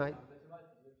בית שמאי.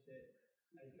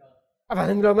 אבל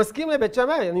אני לא מסכים לבית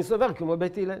שמאי, אני סובר כמו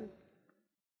בית הלל.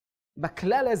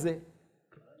 בכלל הזה,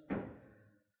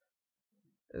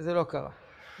 זה לא קרה.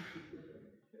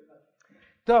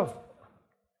 טוב,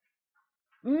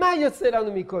 מה יוצא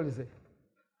לנו מכל זה?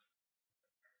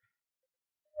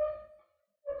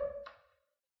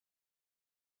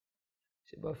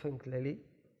 שבאופן כללי,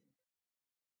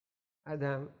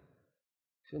 אדם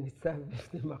שניצב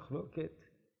בפני מחלוקת,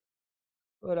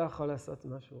 הוא לא יכול לעשות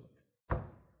מה שהוא רוצה.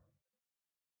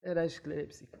 אלא יש כללי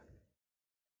פסיקה.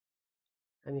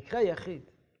 המקרה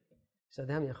היחיד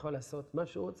שאדם יכול לעשות מה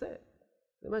שהוא רוצה,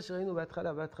 זה מה שראינו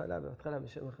בהתחלה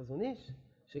בשם החזון איש,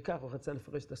 שכך הוא רצה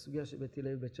לפרש את הסוגיה של בית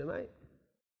הלל ובית שמאי,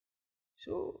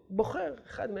 שהוא בוחר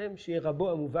אחד מהם שיהיה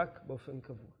רבו המובהק באופן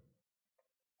קבוע.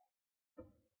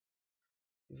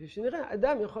 ושנראה,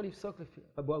 אדם יכול לפסוק לפי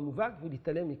רבו המובהק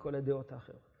ולהתעלם מכל הדעות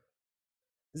האחרות.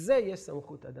 זה יש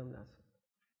סמכות אדם לעשות.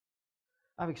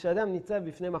 אבל כשאדם ניצב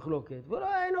בפני מחלוקת,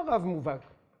 אין לו רב מובהק.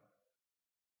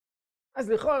 אז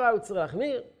לכאורה הוא צריך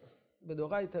להחמיר,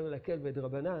 בדאורייתא ולהקל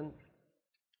בדרבנן,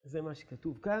 זה מה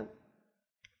שכתוב כאן.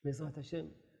 בעזרת השם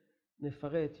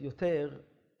נפרט יותר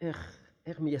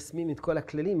איך מיישמים את כל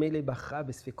הכללים, מילא בהכרעה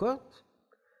בספקות,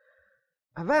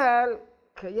 אבל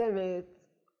קיימת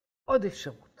עוד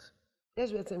אפשרות.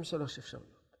 יש בעצם 3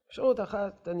 אפשרויות. אפשרות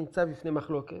אחת, אתה ניצב בפני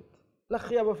מחלוקת,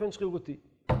 להכריע באופן שרירותי.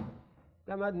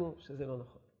 למדנו שזה לא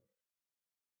נכון.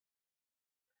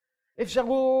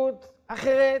 אפשרות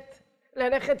אחרת,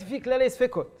 ללכת לפי כללי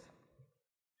ספקות.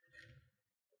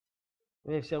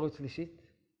 ואפשרות שלישית,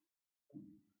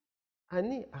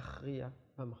 אני אכריע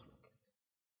במחלוקת.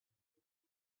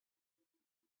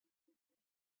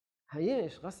 האם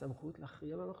יש לך סמכות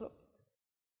להכריע במחלוקת?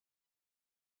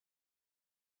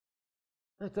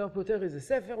 אתה פותר איזה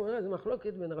ספר, הוא אומר, זה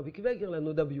מחלוקת בין רבי קוויגר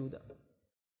לנודע ביהודה.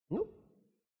 נו,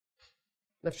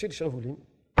 נפשיל שרוולים,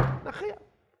 נכריע.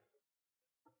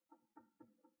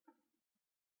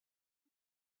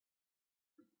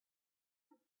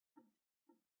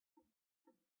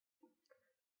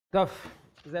 טוב,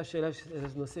 זה השאלה,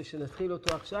 זה נושא שנתחיל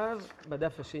אותו עכשיו,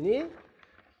 בדף השני,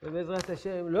 ובעזרת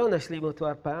השם לא נשלים אותו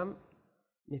הפעם,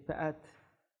 מפאת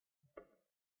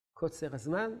קוצר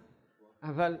הזמן,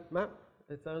 אבל מה?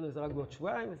 לצערנו זה רק בעוד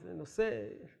שבועיים, זה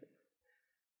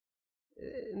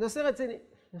נושא רציני,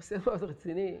 נושא מאוד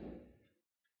רציני.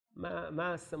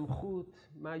 מה הסמכות,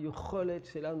 מה היכולת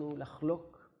שלנו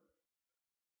לחלוק?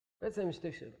 בעצם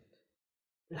 2 שאלות.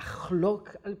 לחלוק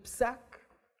על פסק,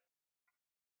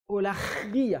 או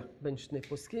להכריע בין שני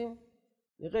פוסקים,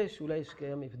 נראה שאולי יש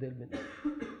קיים הבדל ביניהם.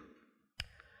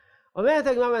 אומרת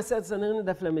הגמרא במסכת סנהדרין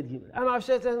דף ל"ג, אמר רב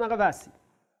ששת אמר רב אסי,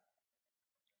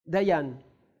 דיין,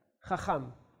 חכם,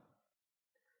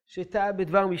 שטעה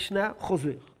בדבר משנה,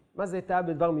 חוזר. מה זה טעה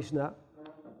בדבר משנה?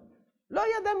 לא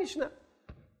ידע משנה.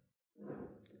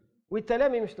 הוא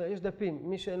התעלם ממשנה, יש דפים,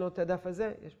 מי שאין לו את הדף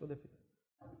הזה, יש פה דפים.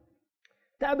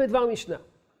 טעה בדבר משנה.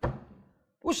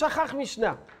 הוא שכח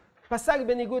משנה, פסק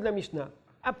בניגוד למשנה.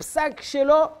 הפסק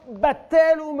שלו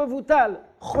בטל ומבוטל,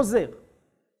 חוזר.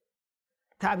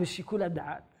 טעה בשיקול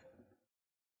הדעת.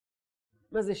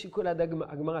 מה זה שיקול הדעת?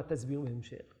 הגמרא תסביר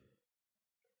בהמשך.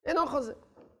 אינו חוזר.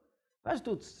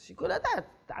 פשטות, שיקול הדעת,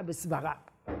 טעה בסברה.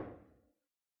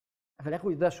 אבל איך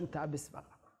הוא ידע שהוא טעה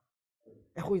בסברה?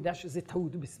 איך הוא ידע שזה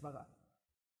טעות בסברה?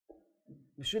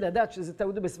 בשביל לדעת שזה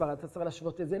טעות בסברה, אתה צריך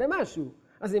להשוות את זה למשהו.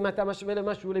 אז אם אתה משווה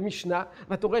למשהו למשנה,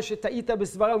 ואתה רואה שטעית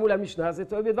בסברה מול המשנה, זה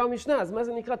טועה בדבר משנה, אז מה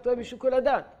זה נקרא טועה בשיקול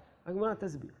הדעת? הגמרא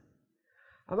תסביר.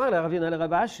 אמר לרב ינא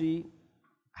לרב אשי,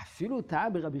 אפילו טעה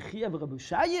ברבי חייא ורבי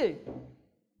שיה,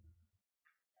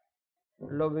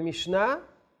 לא במשנה,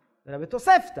 אלא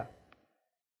בתוספתא.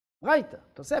 ראית,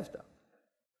 תוספתא.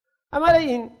 אמר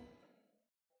לעין,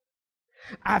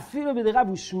 אפילו בדרב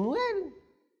ושמואל,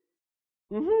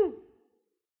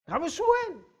 רב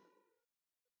ושמואל,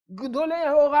 גדולי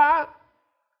ההוראה,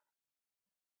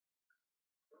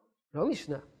 לא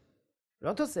משנה,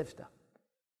 לא תוספתא.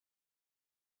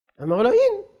 אמר לו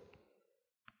אין.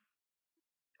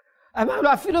 אמר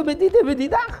לו אפילו בדידה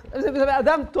בדידך,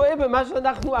 אדם טועה במה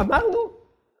שאנחנו אמרנו.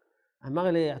 אמר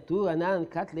לי, עטור ענן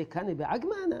קטלי קנה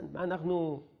באגמא ענן, מה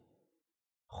אנחנו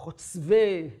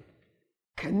חוצבי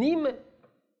קנים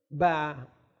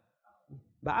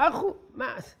באחו?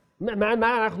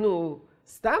 מה אנחנו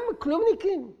סתם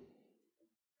כלומניקים?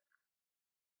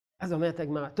 אז אומרת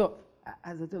הגמרא, טוב,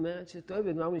 אז זאת אומרת שטועה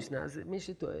בדבר משנה, זה מי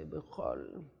שטועה בכל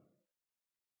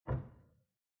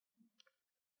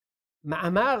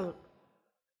מאמר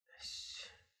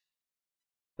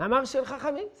של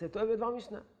חכמים, זה טועה בדבר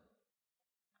משנה.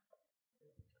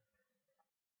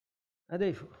 עד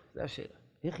איפה? זו השאלה.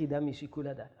 איך ידע משיקול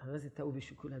הדעת? אבל זה טעו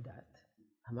בשיקול הדעת.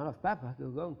 אמר רב פאפא,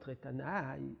 כגון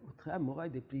תרתנאי, ותראה מוראי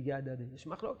דפליגי הדדה. יש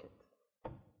מחלוקת.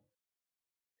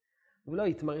 הוא לא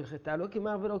יתמר הלכתה, לא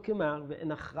כמר ולא כמר,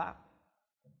 ואין הכרעה.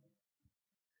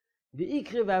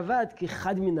 ויקרא ועבד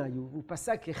כאחד מן היו, והוא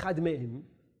פסק כאחד מהם,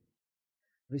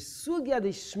 וסוגיה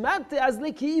דשמטה אז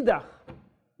לכאידך.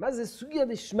 מה זה סוגיה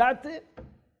דשמטה?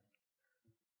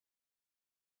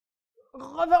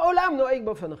 רוב העולם נוהג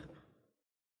באופן אחר.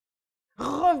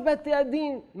 רוב בתי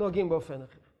הדין נוהגים באופן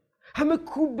אחר.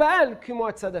 המקובל כמו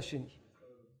הצד השני.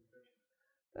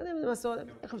 לא יודע אם זה מסורת,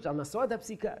 איך אפשר? מסורת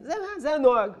הפסיקה, זה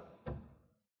הנוהג.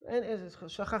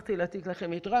 שכחתי להעתיק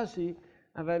לכם את רש"י,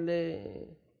 אבל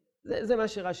זה מה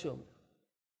שרש"י אומר.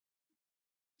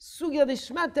 סוגיה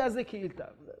דשמטה זה כאילתא.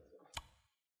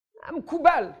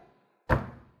 המקובל.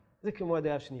 זה כמו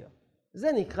הדעה השנייה.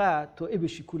 זה נקרא טועה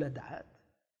בשיקול הדעת.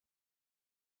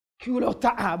 כי הוא לא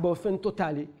טעה באופן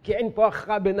טוטלי, כי אין פה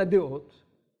הכרעה בין הדעות,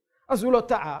 אז הוא לא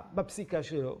טעה בפסיקה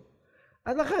שלו,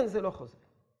 אז לכן זה לא חוזר.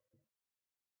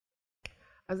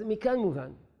 אז מכאן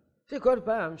מובן, שכל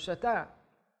פעם שאתה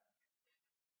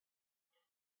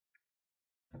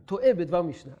טועה בדבר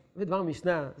משנה, ודבר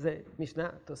משנה זה משנה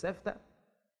תוספתא,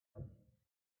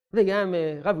 וגם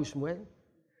רב ושמואל,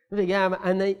 וגם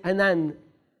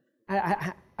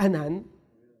ענן,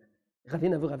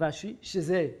 רבינה ורב אשי,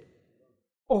 שזה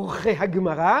אורחי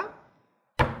הגמרא,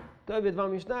 טועה בדבר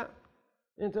משנה,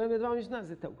 אם טועה בדבר משנה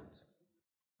זה טעות.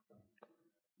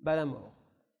 בעל המאור.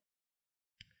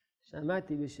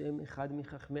 שמעתי בשם אחד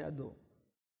מחכמי הדור,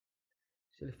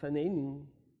 שלפנינו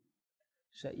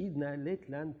שהעיד נעלית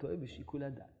לאן טועה בשיקול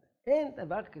הדעת. אין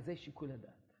דבר כזה שיקול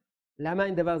הדעת. למה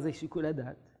אין דבר זה שיקול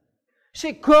הדעת?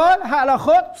 שכל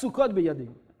ההלכות פסוקות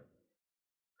בידינו.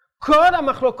 כל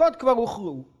המחלוקות כבר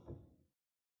הוכרעו.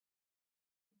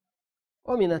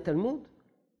 או מן התלמוד,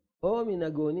 או מן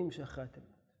הגאונים שאחרי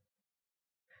התלמוד.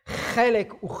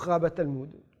 חלק הוכרע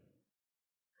בתלמוד,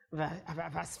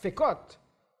 והספקות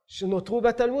שנותרו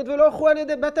בתלמוד ולא הוכרעו על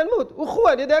ידי בתלמוד, הוכרעו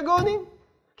על ידי הגאונים.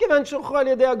 כיוון שהוכרעו על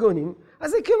ידי הגאונים,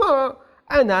 אז זה כמו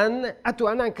ענן, עטו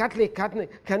ענן קטלי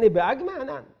קנה באגמא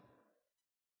ענן.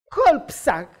 כל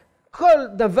פסק, כל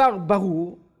דבר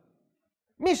ברור,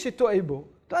 מי שטועה בו,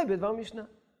 טועה בדבר משנה.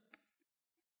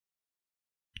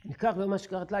 ניקח במה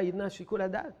שקראת לה ידנה שיקול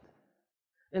הדעת.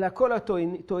 אלא כל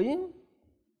הטועים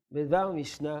בדבר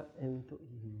משנה הם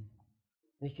טועים.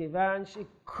 מכיוון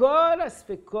שכל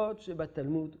הספקות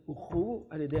שבתלמוד הוכרעו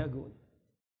על ידי הגאונים.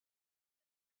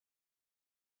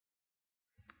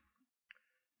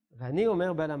 ואני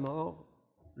אומר בעל המאור,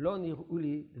 לא נראו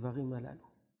לי דברים הללו.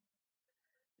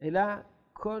 אלא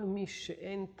כל מי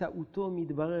שאין טעותו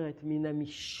מתבררת מן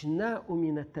המשנה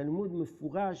ומן התלמוד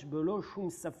מפורש בלא שום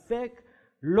ספק,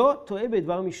 לא טועה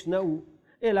בדבר משנה הוא,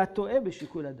 אלא טועה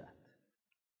בשיקול הדעת.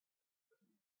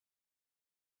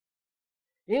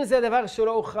 אם זה דבר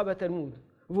שלא הוכרע בתלמוד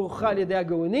והוכרע על ידי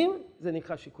הגאונים, זה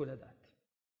נקרא שיקול הדעת.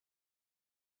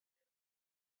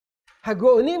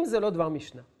 הגאונים זה לא דבר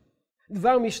משנה.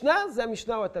 דבר משנה זה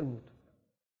המשנה או התלמוד.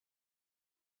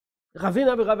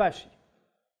 רבינה ורב אשי.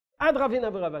 עד רבינה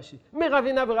ורב אשי.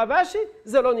 מרבינה ורב אשי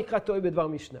זה לא נקרא טועה בדבר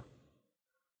משנה.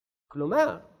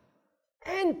 כלומר,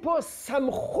 אין פה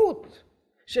סמכות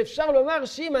שאפשר לומר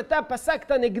שאם אתה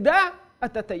פסקת נגדה,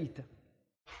 אתה טעית.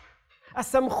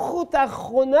 הסמכות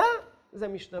האחרונה זה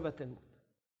המשנה והתלמוד.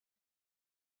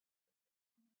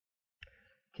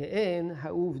 כאין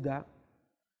העובדה,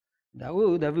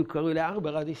 דאוד אבי קורא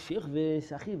לארבע דשיך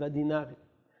ושכי ודינרי.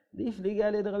 דפליגה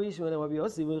על ידי רבי שמעון רבי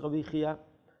יוסי ורבי חייא.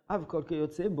 אב כל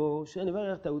כיוצא בו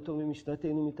שנברר טעותו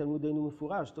ממשנתנו מתלמודנו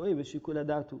מפורש, טועה בשיקול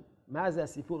הדעת הוא. מה זה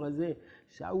הסיפור הזה?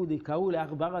 שהאודי קראו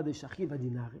לארבע דשכי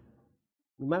ודינרי.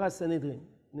 גמרא סנהדרין,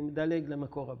 נדלג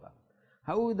למקור הבא.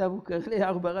 האוד אבו קורא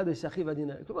לארבע דשכי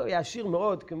ודינרי. כלומר, היה עשיר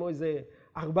מאוד כמו איזה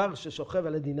ערבר ששוכב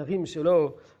על הדינרים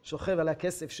שלו, שוכב על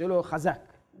הכסף שלו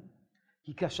חזק.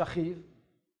 כי כשכיב,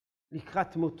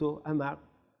 לקראת מותו, אמר,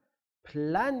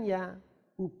 פלניה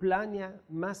ופלניה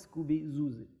מסקו בי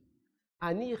זוזה.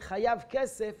 אני חייב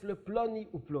כסף לפלוני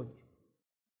ופלוני.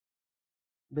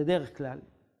 בדרך כלל,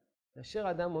 כאשר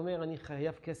אדם אומר אני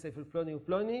חייב כסף לפלוני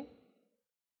ופלוני,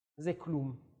 זה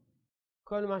כלום.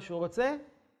 כל מה שהוא רוצה,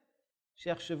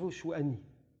 שיחשבו שהוא אני.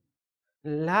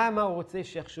 למה הוא רוצה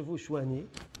שיחשבו שהוא אני?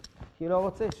 כי לא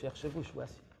רוצה שיחשבו שהוא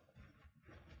עשיר.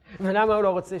 ולמה הוא לא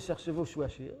רוצה שיחשבו שהוא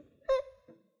עשיר?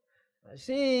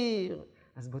 עשיר,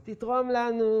 אז בוא תתרום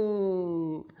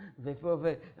לנו, ופה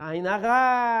ועין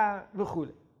הרע וכו'.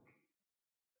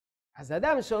 אז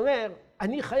אדם שאומר,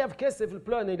 אני חייב כסף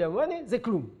לפלוני למוני, זה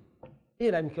כלום.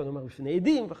 אלא אם כן אומר לפני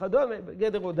עדים וכדומה,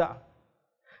 בגדר הודעה.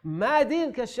 מה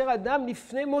הדין כאשר אדם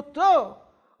לפני מותו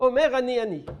אומר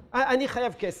אני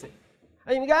חייב כסף?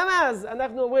 האם גם אז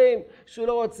אנחנו אומרים שהוא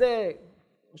לא רוצה,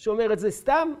 שהוא אומר את זה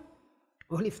סתם,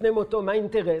 או לפני מותו מה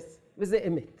האינטרס? וזה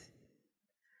אמת.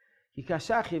 כי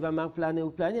כשאחיו אמר פלני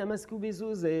ופלני, המסקו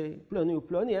בזוזה, פלוני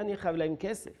ופלוני, אני חייב להם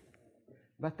כסף.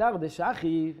 בתר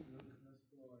דשאחיו,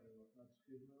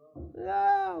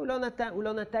 לא, הוא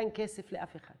לא נתן כסף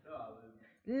לאף אחד.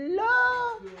 לא,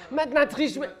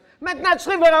 מתנת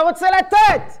שריבר רוצה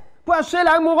לתת. פה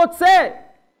השאלה אם הוא רוצה.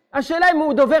 השאלה אם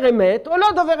הוא דובר אמת או לא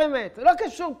דובר אמת. לא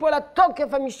קשור פה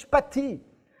לתוקף המשפטי.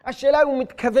 השאלה אם הוא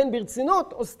מתכוון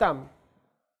ברצינות או סתם.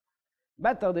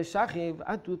 בתר דשאחיו,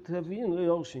 אתו תביאו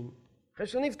יורשים. אחרי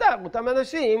שהוא נפטר, אותם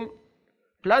אנשים,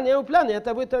 פלניה ופלניה,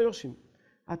 תבוא את היורשים.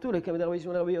 אתו לקבל רבי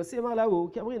שמעון רבי יוסי, אמר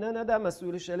להוא, כי אמרינן אדם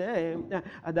עשוי לשלם,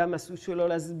 אדם עשוי שלא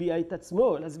להשביע את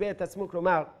עצמו, להשביע את עצמו,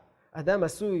 כלומר, אדם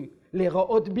עשוי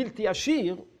לראות בלתי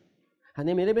עשיר,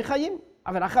 הנמלה בחיים,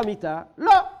 אבל אחר מיתה,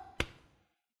 לא.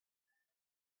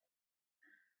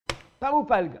 פרו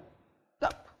פלגה. טוב,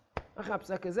 אחרי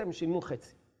הפסק הזה הם שילמו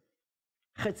חצי.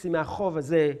 חצי מהחוב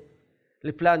הזה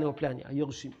לפלניה או פלניה,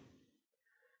 היורשים.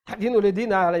 תדינו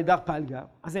לדינה על הידר פלגה,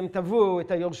 אז הם תבעו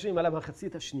את היורשים על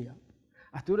המחצית השנייה.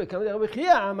 עתו לקמא דרבי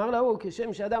חייא, אמר להוא,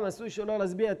 כשם שאדם עשוי שלא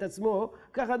להשביע את עצמו,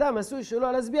 כך אדם עשוי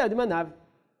שלא להשביע את בניו.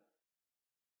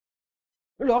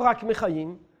 לא רק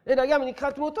מחיים, אלא גם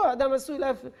לקראת מותו, אדם עשוי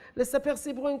לספר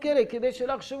סיפורים כאלה, כדי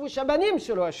שלא יחשבו שהבנים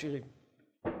שלו עשירים.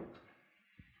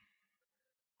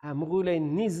 אמרו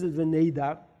להם ניזל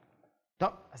ונידר, טוב,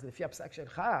 אז לפי הפסק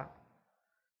שלך,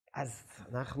 אז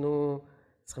אנחנו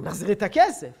צריכים להחזיר את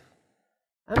הכסף.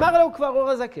 אמר לו כבר אור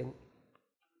הזקן.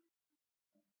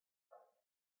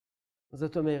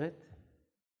 זאת אומרת,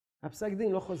 הפסק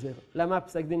דין לא חוזר. למה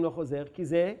הפסק דין לא חוזר? כי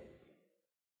זה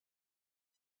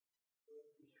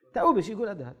טעות בשיקול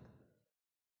הדעת.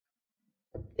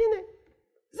 הנה,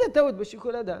 זה טעות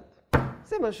בשיקול הדעת.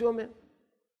 זה מה שהוא אומר.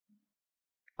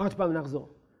 עוד פעם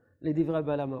נחזור לדברי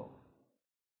בעל המאור.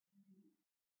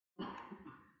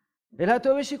 אלא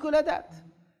טועה בשיקול הדעת.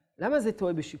 למה זה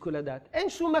טועה בשיקול הדעת? אין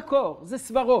שום מקור, זה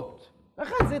סברות.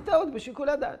 לכן זה טעות בשיקול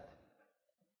הדעת.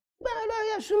 לא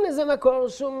היה שום איזה מקור,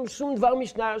 שום דבר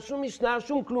משנה,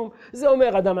 שום כלום. זה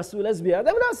אומר אדם עשוי להשביע,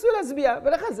 אדם לא עשוי להשביע,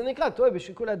 ולכן זה נקרא טועה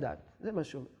בשיקול הדעת. זה מה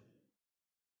שהוא אומר.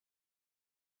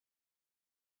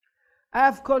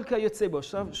 אף כל כיוצא בו,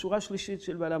 שורה שלישית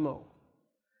של בעל המאור,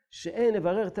 שאין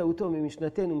לברר טעותו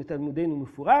ממשנתנו מתלמודנו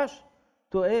מפורש,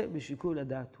 טועה בשיקול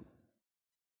הדעת הוא.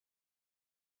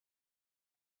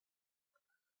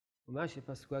 ומה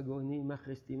שפסקו הגאונים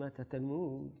אחרי סתימת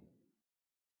התלמוד,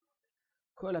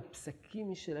 כל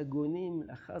הפסקים של הגאונים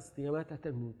לאחר סתימת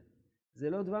התלמוד. זה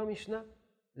לא דבר משנה.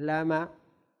 למה?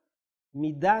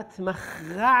 מדעת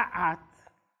מכרעת,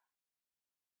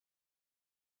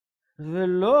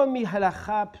 ולא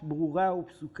מהלכה ברורה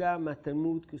ופסוקה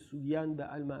מהתלמוד כסוגיין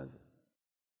בעלמא.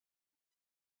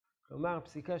 כלומר,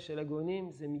 הפסיקה של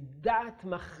הגאונים זה מדעת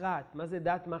מכרעת. מה זה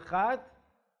דעת מכרעת?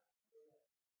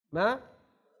 מה?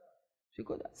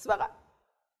 שיקול דעת, סברה.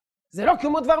 זה לא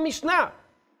כמו דבר משנה,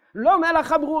 לא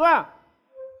מהלכה ברורה.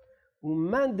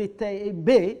 ומאן דטעה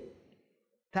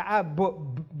טעה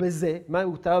בזה, מה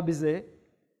הוא טעה בזה?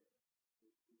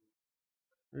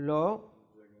 לא.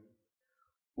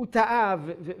 הוא טעה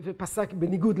ופסק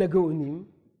בניגוד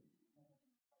לגאונים.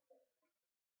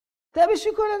 טעה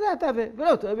בשיקול הדעת,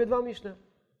 ולא טועה בדבר משנה.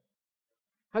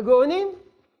 הגאונים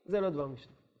זה לא דבר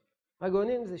משנה.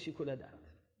 הגאונים זה שיקול הדעת.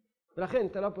 ולכן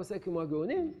אתה לא פוסק כמו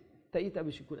הגאונים, טעית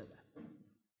בשיקול הדעת.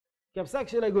 כי הפסק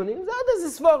של הגאונים זה עוד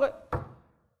איזה סבורה.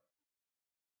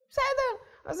 בסדר,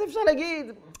 אז אפשר להגיד,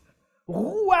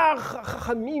 רוח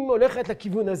החכמים הולכת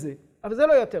לכיוון הזה, אבל זה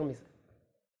לא יותר מזה.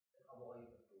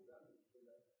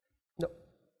 לא,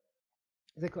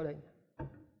 זה כל העניין.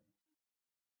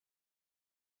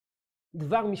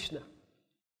 דבר משנה.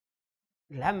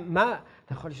 למה?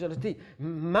 אתה יכול לשאול אותי,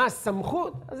 מה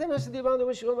הסמכות? אז זה מה שדיברנו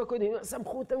בשיעורים הקודמים,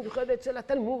 הסמכות המיוחדת של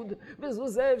התלמוד, וזו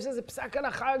זה, שזה פסק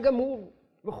הלכה גמור,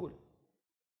 וכו'.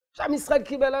 שם ישראל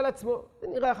קיבל על עצמו,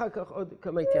 ונראה אחר כך עוד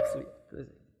כמה התייחסויות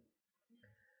לזה.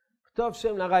 כתוב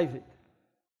שם לרייבד.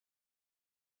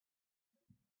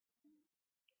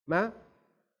 מה?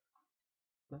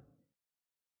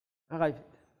 הרייבד.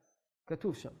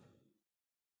 כתוב שם.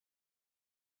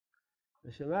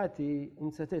 ושמעתי, הוא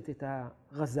מצטט את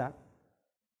הרזה.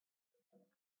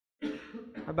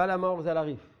 הבעל המאור זה על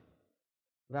הריף.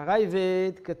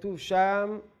 והרייבד כתוב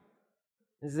שם,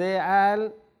 זה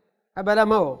על הבעל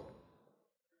המאור.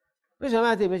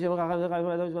 ושמעתי בשם אמר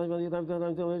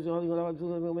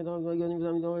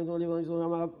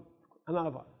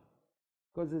אברהם.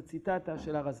 כל זה ציטטה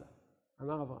של הרזה.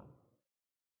 אמר אברהם.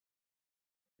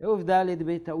 יאוב ד'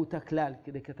 בטעות הכלל,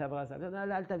 כדי כתב רזה.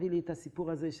 אל תביא לי את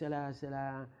הסיפור הזה של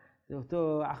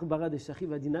אותו עכברא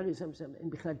דשכיב הדינרי, שם אין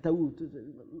בכלל טעות.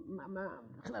 מה,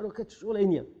 בכלל לא קשור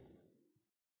לעניין.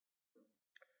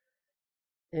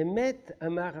 אמת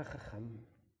אמר החכם,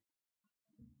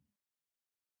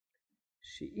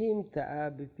 שאם טעה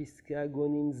בפסקי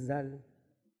הגאונים ז"ל,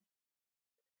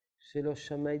 שלא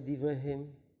שמע את דבריהם,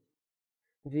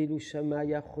 ואילו שמע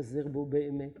היה חוזר בו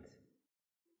באמת,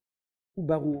 הוא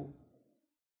ברור,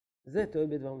 זה טועה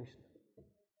בדבר משנה.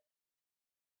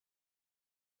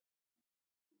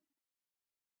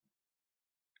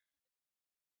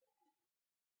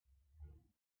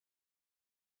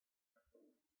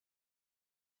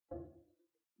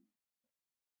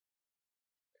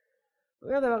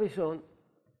 דבר ראשון,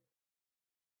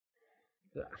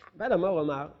 בעל המאור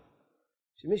אמר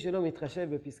שמי שלא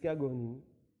מתחשב בפסקי הגאונים,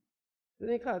 זה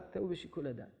נקרא טעות בשיקול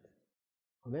הדעת.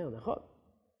 הוא אומר, נכון.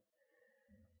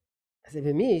 אז זה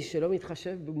במי שלא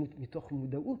מתחשב מתוך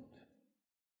מודעות.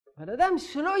 אבל אדם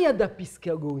שלא ידע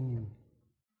פסקי הגאונים,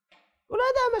 הוא לא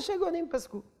ידע מה שהגאונים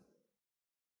פסקו.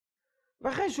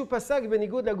 ואחרי שהוא פסק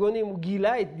בניגוד לגאונים, הוא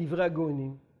גילה את דברי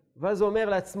הגאונים, ואז הוא אומר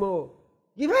לעצמו,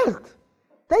 גבלת,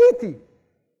 טעיתי,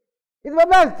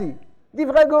 התבלבלתי,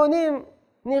 דברי הגאונים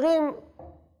נראים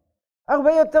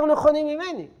הרבה יותר נכונים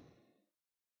ממני.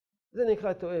 זה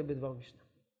נקרא טועה בדבר משנה.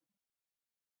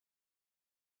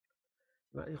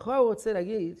 לכאורה הוא רוצה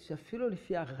להגיד שאפילו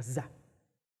לפי הרזה.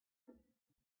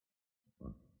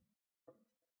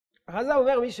 הרזה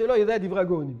אומר מי שלא יודע דברי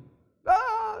הגאונים. לא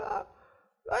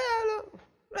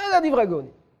יודע דברי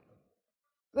הגאונים.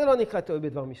 זה לא נקרא טועה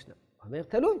בדבר משנה. הוא אומר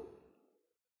תלוי.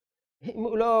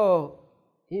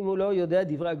 אם הוא לא יודע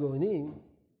דברי הגאונים,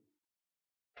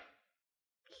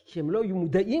 כי הם לא יהיו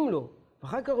מודעים לו,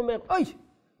 ואחר כך הוא אומר, אוי,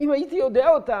 אם הייתי יודע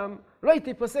אותם, לא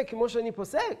הייתי פוסק כמו שאני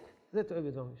פוסק, זה טועה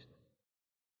בדבר משנה.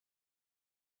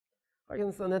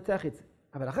 אחר כך ננתח את זה.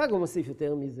 אבל אחר כך הוא מוסיף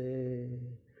יותר מזה.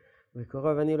 וקרוב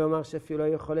אני לומר שאפילו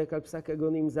לא יחולק על פסק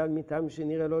הגאונים ז"ל מטעם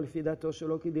שנראה לו לפי דעתו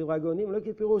שלא כדברי הגאונים, לא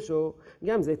כפירושו,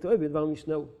 גם זה טועה בדבר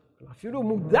משנהו. אפילו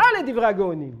מודע לדברי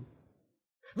הגאונים,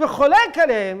 וחולק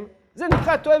עליהם, זה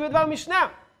נקרא טועה בדבר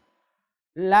משנה.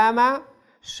 למה?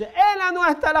 שאין לנו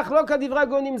עתה לחלוק על דברי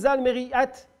הגאונים ז"ל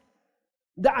מראיית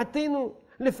דעתנו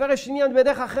לפרש עניין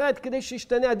בדרך אחרת כדי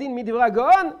שישתנה הדין מדברי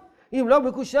הגאון, אם לא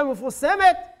בקושיה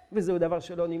מפורסמת, וזהו דבר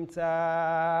שלא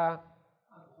נמצא.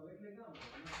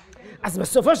 אז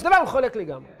בסופו של דבר הוא חולק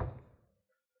לגמרי.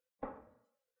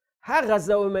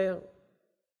 הרזה אומר,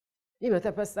 אם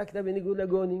אתה פסקת בניגוד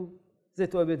לגאונים, זה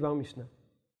טועה בדבר משנה.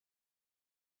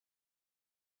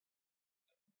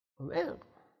 אומר,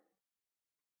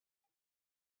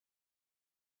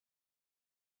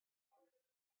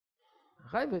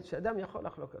 הרייבד שאדם יכול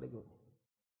לחלוק על הגאונים.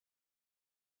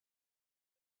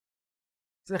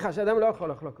 סליחה, שאדם לא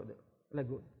יכול לחלוק על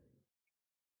הגאונים.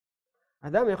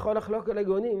 אדם יכול לחלוק על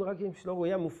הגאונים רק אם יש לו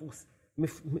ראייה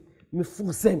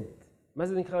מפורסמת. מה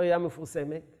זה נקרא ראייה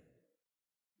מפורסמת?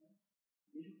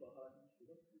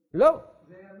 לא.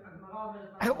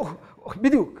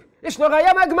 בדיוק. יש לו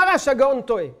ראייה מהגמרא שהגאון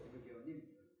טועה.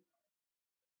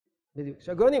 בדיוק,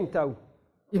 שהגאונים טעו.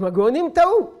 אם הגאונים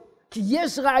טעו, כי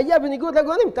יש ראייה בניגוד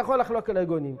לגאונים, אתה יכול לחלוק על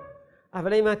הגאונים.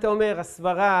 אבל אם אתה אומר,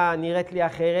 הסברה נראית לי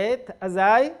אחרת, אזי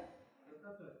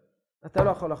אתה לא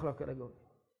יכול לחלוק על הגאונים.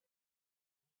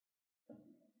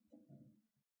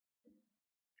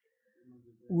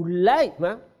 אולי,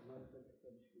 מה?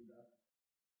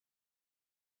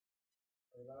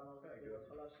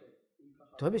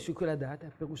 תראה בשיקול הדעת,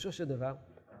 פירושו של דבר,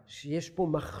 שיש פה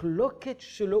מחלוקת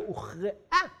שלא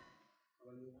הוכרעה.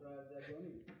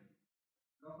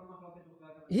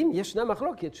 אם ישנה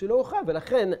מחלוקת שלא הוכרעה,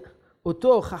 ולכן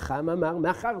אותו חכם אמר,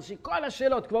 מאחר שכל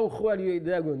השאלות כבר הוכרעו על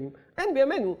ידי הגאונים, אין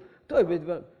בימינו טועה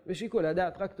בדבר, בשיקול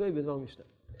הדעת, רק טועה בדבר משנה.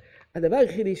 הדבר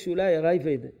היחידי שאולי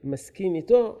הרייבד מסכים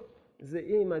איתו, זה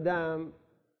אם אדם,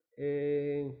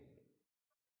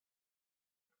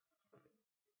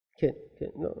 כן,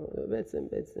 לא, בעצם,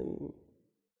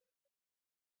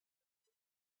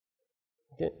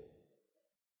 כן.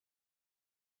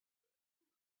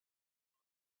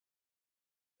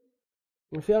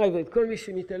 לפי הרייבד, כל מי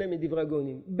שמתעלם מדברי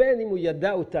הגאונים, בין אם הוא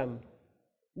ידע אותם,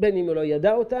 בין אם הוא לא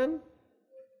ידע אותם,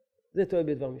 זה טועה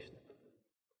בדבר משנה.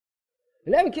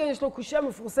 אלא אם כן יש לו קושיה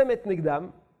מפורסמת נגדם,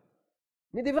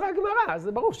 מדברי הגמרא, אז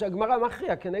זה ברור שהגמרא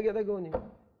מכריע כנגד הגאונים.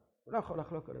 הוא לא יכול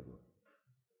לחלוק על הגאונים.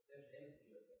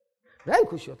 ואין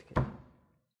קושיות כן.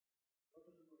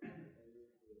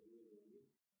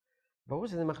 ברור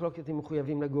שזה מחלוקת אם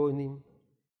מחויבים לגאונים.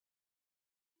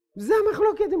 זה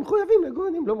המחלוקת אם מחויבים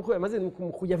לגאונים, לא מחויבים. מה זה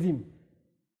מחויבים?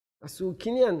 עשו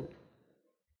קניין.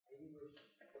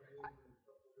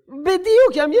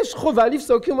 בדיוק, אם יש חובה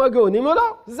לפסוק כמו הגאונים או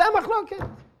לא. זה המחלוקת.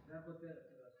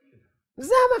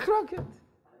 זה המחלוקת.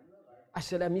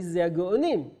 השאלה מי זה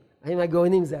הגאונים? האם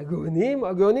הגאונים זה הגאונים או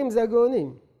הגאונים זה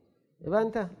הגאונים?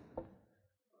 הבנת?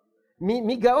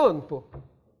 מי גאון פה?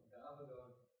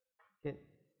 כן.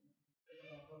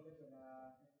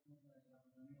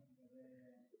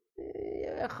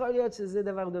 יכול להיות שזה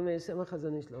דבר דומה, שם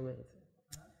החזון איש לא אומר את זה.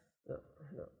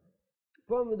 לא.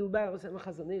 פה מדובר, שם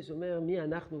החזון איש אומר מי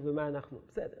אנחנו ומה אנחנו.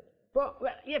 בסדר. פה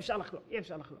אי אפשר לחלוק.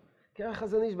 כי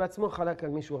החזון איש בעצמו חלק על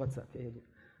מי שהוא רצה, כידוע.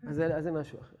 אז זה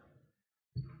משהו אחר.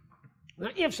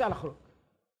 אי אפשר לחלוק.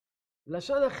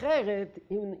 לשון אחרת,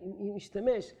 אם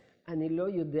משתמש, אני לא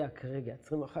יודע כרגע,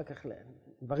 צריכים אחר כך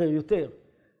לברר יותר,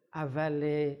 אבל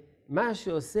מה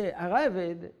שעושה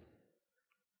הרייבד,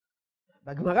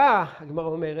 בגמרא, הגמרא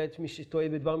אומרת, מי שטועה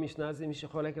בדבר משנה זה מי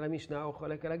שחולק על המשנה או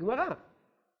חולק על הגמרא.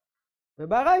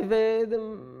 וברייבד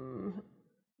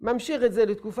ממשיך את זה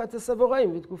לתקופת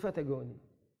הסבוראים ותקופת הגאונים.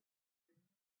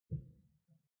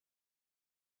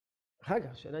 אחר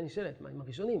כך, שאלה נשאלת, מה עם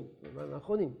הראשונים, מה עם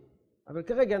האחרונים? אבל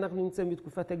כרגע אנחנו נמצאים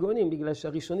בתקופת הגאונים, בגלל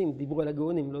שהראשונים דיברו על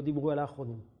הגאונים, לא דיברו על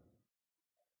האחרונים.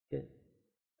 כן.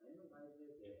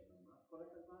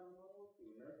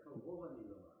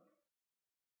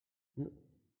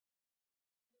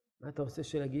 מה אתה רוצה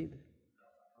שיגיד?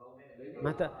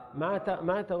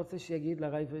 מה אתה רוצה שיגיד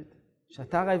לרייבד?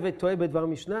 שאתה רייבד טועה בדבר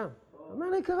משנה? אמר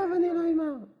לי, קרוב אני לא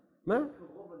אמר. מה?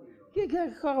 כי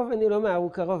קרוב אני לא אמר,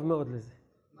 הוא קרוב מאוד לזה.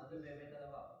 מה זה באמת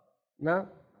הדבר? מה?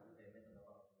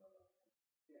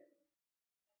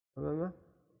 מה?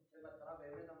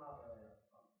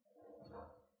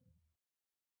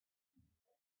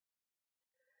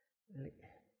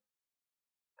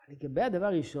 לגבי הדבר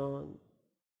הראשון,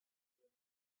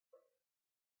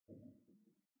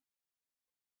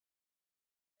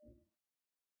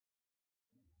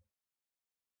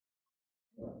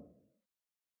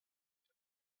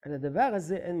 על הדבר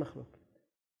הזה אין מחלוקת.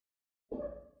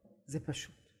 זה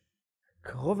פשוט.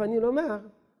 קרוב אני לומר,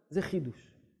 זה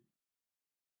חידוש.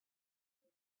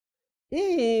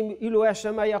 אילו היה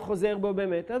שמע היה חוזר בו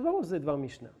באמת, אז ברור זה דבר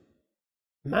משנה.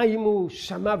 מה אם הוא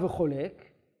שמע וחולק?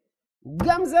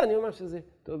 גם זה אני אומר שזה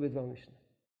טוב בדבר משנה.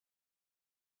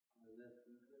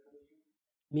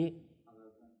 מי?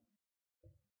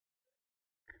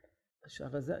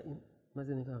 שהרזה, מה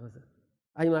זה נקרא רזה?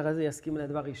 האם הרזה יסכים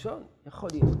לדבר ראשון? יכול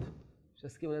להיות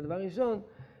שיסכים לדבר ראשון.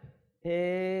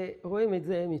 רואים את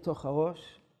זה מתוך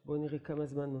הראש. בואו נראה כמה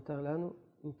זמן נותר לנו.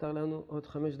 נותר לנו עוד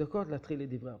 5 דקות להתחיל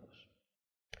לדברי הראש.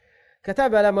 כתב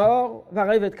על המאור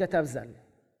והרייבד כתב ז"ל.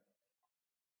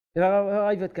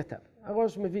 הרייבד כתב,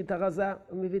 הראש מביא את הרזה,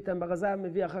 מביא את הרזה,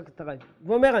 מביא אחר כך את הרייבד.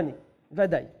 ואומר אני,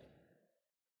 ודאי.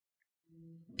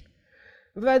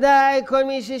 ודאי כל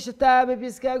מי ששתה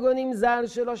בפסקי הגונים ז"ל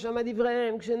שלא שמע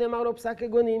דבריהם, כשנאמר לו פסק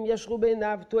הגונים ישרו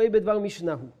בעיניו, טועה בדבר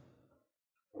משנהו.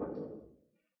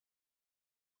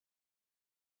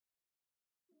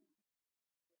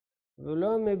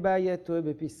 ולא מבעיה טועה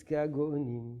בפסקי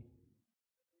הגונים,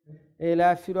 אלא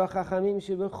אפילו החכמים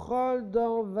שבכל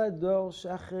דור ודור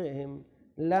שאחריהם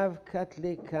לאו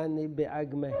קטלי קנה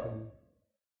באגמהם.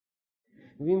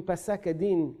 ואם פסק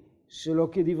הדין שלא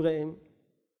כדבריהם,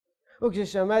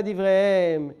 וכששמע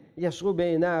דבריהם ישרו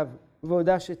בעיניו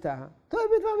והודה שטעה, טועה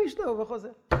בדבר משנהו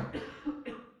וחוזר.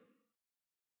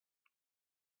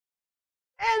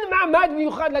 אין מעמד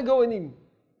מיוחד לגאונים.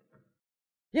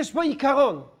 יש פה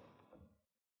עיקרון.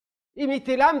 אם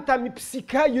התעלמת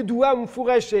מפסיקה ידועה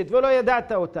ומפורשת ולא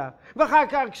ידעת אותה, ואחר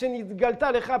כך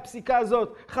כשנתגלתה לך הפסיקה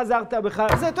הזאת חזרת בך,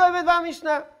 זה טועה בדבר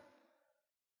משנה.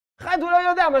 אחד הוא לא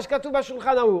יודע מה שכתוב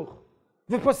בשולחן ערוך,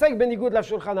 ופוסק בניגוד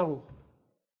לשולחן ערוך.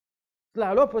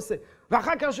 לא פוסק.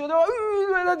 ואחר כך שהוא יודע,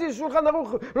 לא ידעתי שולחן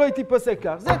ערוך, לא הייתי פוסק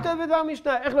כך. זה טועה בדבר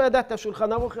משנה. איך לא ידעת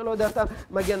שולחן ערוך, לא ידעת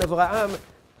מגן אברהם,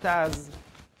 תז,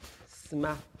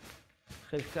 סמה,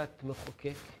 חלקת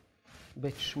מחוקק,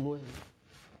 בית שמואל,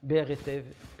 בהרטב,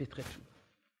 פתחי תשובה.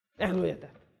 איך לא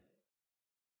ידעת?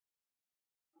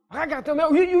 אחר כך אתה אומר,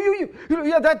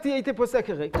 לא ידעתי, הייתי פוסק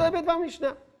הרי. טועה בדבר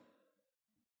משנה.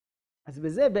 אז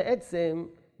בזה בעצם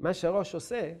מה שהראש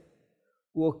עושה,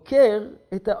 הוא עוקר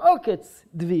את העוקץ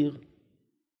דביר.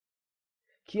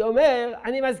 כי אומר,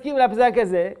 אני מסכים לפסק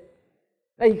הזה,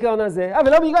 לעיקרון הזה,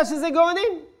 אבל לא בגלל שזה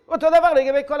גאונים. אותו דבר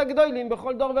לגבי כל הגדולים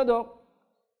בכל דור ודור.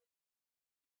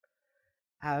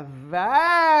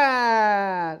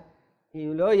 אבל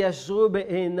אם לא ישרו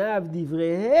בעיניו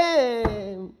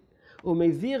דבריהם, הוא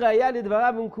מביא ראיה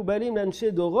לדבריו ומקובלים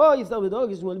לאנשי דורו, יפתר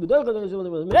בדורו, כשמואל בדורו,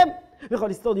 ויכול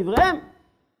לסתור דבריהם.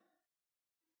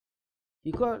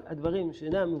 כי כל הדברים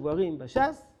שאינם מבוארים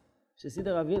בש"ס,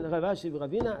 שסדר רב אשי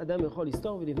ורבינה, אדם יכול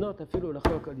לסתור ולבנות אפילו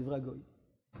לחלוק על דברי הגויים.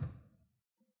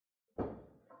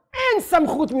 אין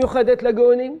סמכות מיוחדת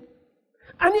לגאונים.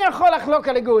 אני יכול לחלוק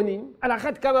על הגאונים, על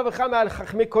אחת כמה וכמה על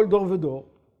חכמי כל דור ודור,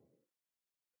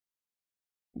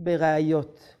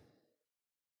 בראיות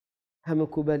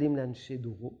המקובלים לאנשי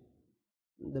דורו.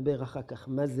 נדבר אחר כך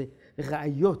מה זה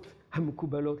ראיות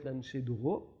המקובלות לאנשי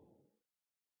דורו.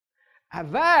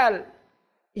 אבל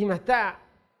אם אתה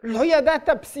לא ידעת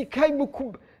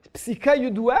פסיקה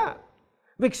ידועה,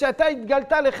 וכשאתה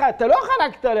התגלת לך, אתה לא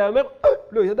חלקת עליה, אומר,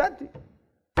 לא ידעתי.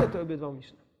 זה טועה בדבר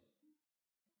משנה.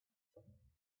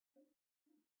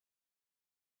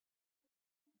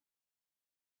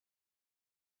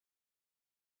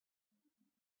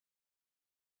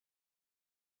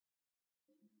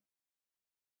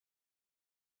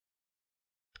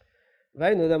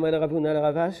 והיינו דמה לרב הונא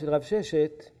לרבה של רב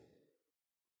ששת,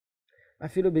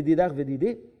 אפילו בדידך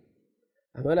ודידי,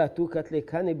 אמר לה, תו קטלי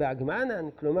קנה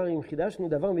באגמנן, כלומר אם חידשנו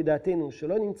דבר מדעתנו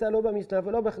שלא נמצא לא במשנה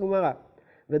ולא בגמרא,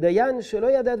 ודיין שלא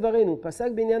ידע דברנו,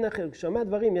 פסק בעניין אחר, כשמע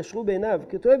דברים ישרו בעיניו,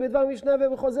 כטועה בדבר משנה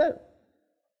וחוזר.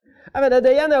 אבל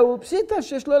הדיין ההוא פשיטה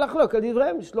שיש לו לחלוק על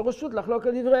דבריהם, יש לו רשות לחלוק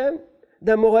על דבריהם.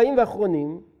 דאמוראים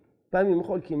ואחרונים, פעמים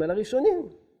חולקים על הראשונים.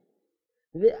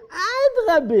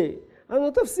 ואדרבה,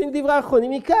 אנו תופסים דברי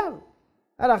האחרונים עיקר,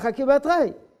 הלכה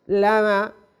כבתראי. למה?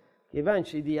 כיוון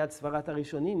שידיעת סברת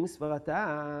הראשונים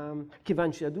וסברתם,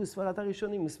 כיוון שידעו סברת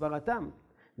הראשונים וסברתם,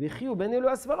 והחיו בין אלו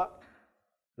הסברות.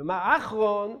 כלומר,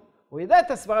 האחרון, הוא ידע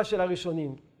את הסברה של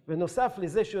הראשונים, ונוסף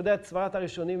לזה שהוא יודע את סברת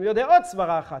הראשונים, הוא יודע עוד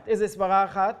סברה אחת. איזה סברה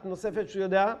אחת? נוספת שהוא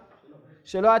יודע?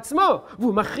 שלא עצמו,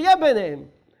 והוא מכריע ביניהם,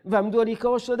 ועמדו על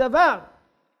עיקרו של דבר.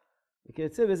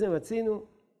 וכיוצא בזה מצינו,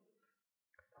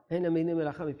 אין למדים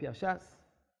מלאכה מפי הש"ס.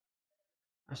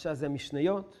 הש"ס זה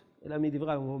המשניות, אלא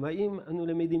מדברי הרומאים, אנו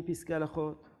למדים פסקי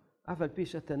הלכות, אף על פי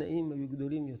שהתנאים היו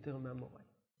גדולים יותר מהאמוראים.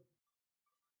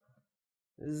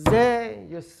 זה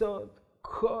יסוד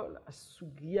כל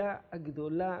הסוגיה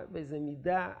הגדולה באיזה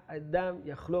מידה אדם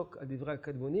יחלוק על דברי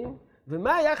הקדמונים,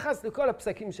 ומה היחס לכל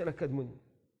הפסקים של הקדמונים.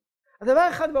 הדבר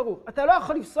אחד ברור, אתה לא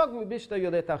יכול לפסוק מבלי שאתה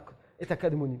יודע את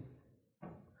הקדמונים.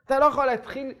 אתה לא יכול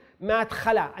להתחיל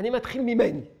מההתחלה, אני מתחיל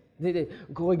ממני.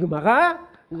 קורא גמרא,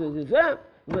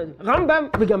 רמב"ם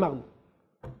וגמרנו.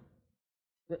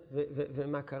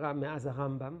 ומה קרה מאז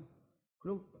הרמב"ם?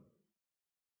 כלום.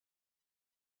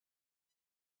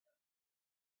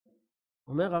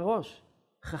 אומר הראש,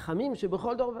 חכמים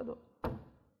שבכל דור ודור.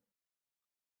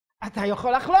 אתה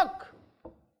יכול לחלוק.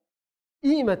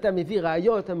 אם אתה מביא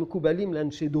ראיות המקובלים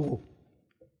לאנשי דורו.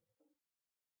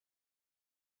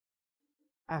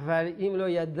 אבל אם לא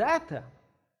ידעת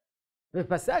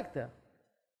ופסקת,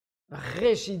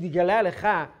 אחרי שהתגלה לך,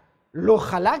 לא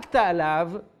חלקת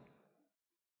עליו,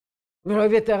 ולא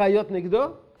הבאת ראיות נגדו,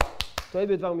 טועה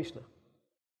בדבר משנה.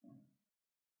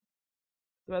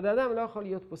 זאת אומרת, האדם לא יכול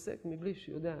להיות פוסק מבלי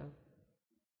שיודע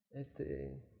את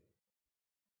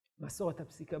מסורת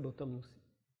הפסיקה באותם נושאים.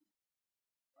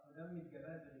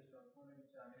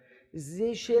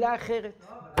 זה שאלה אחרת.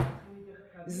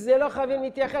 זה לא חייבים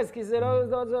להתייחס, כי זה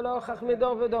לא חכמי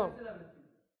דור ודור.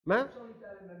 מה?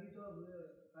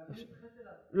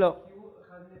 לא.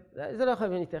 זה לא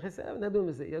חייבים להתייחס, נדון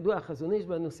בזה. ידוע החזון איש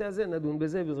בנושא הזה, נדון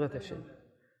בזה בעזרת השם.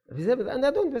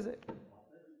 נדון בזה.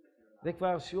 זה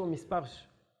כבר שיעור מספר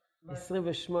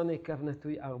 28 קו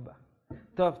נטוי 4.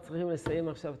 טוב, צריכים לסיים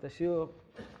עכשיו את השיעור.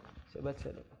 שבת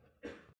שלום.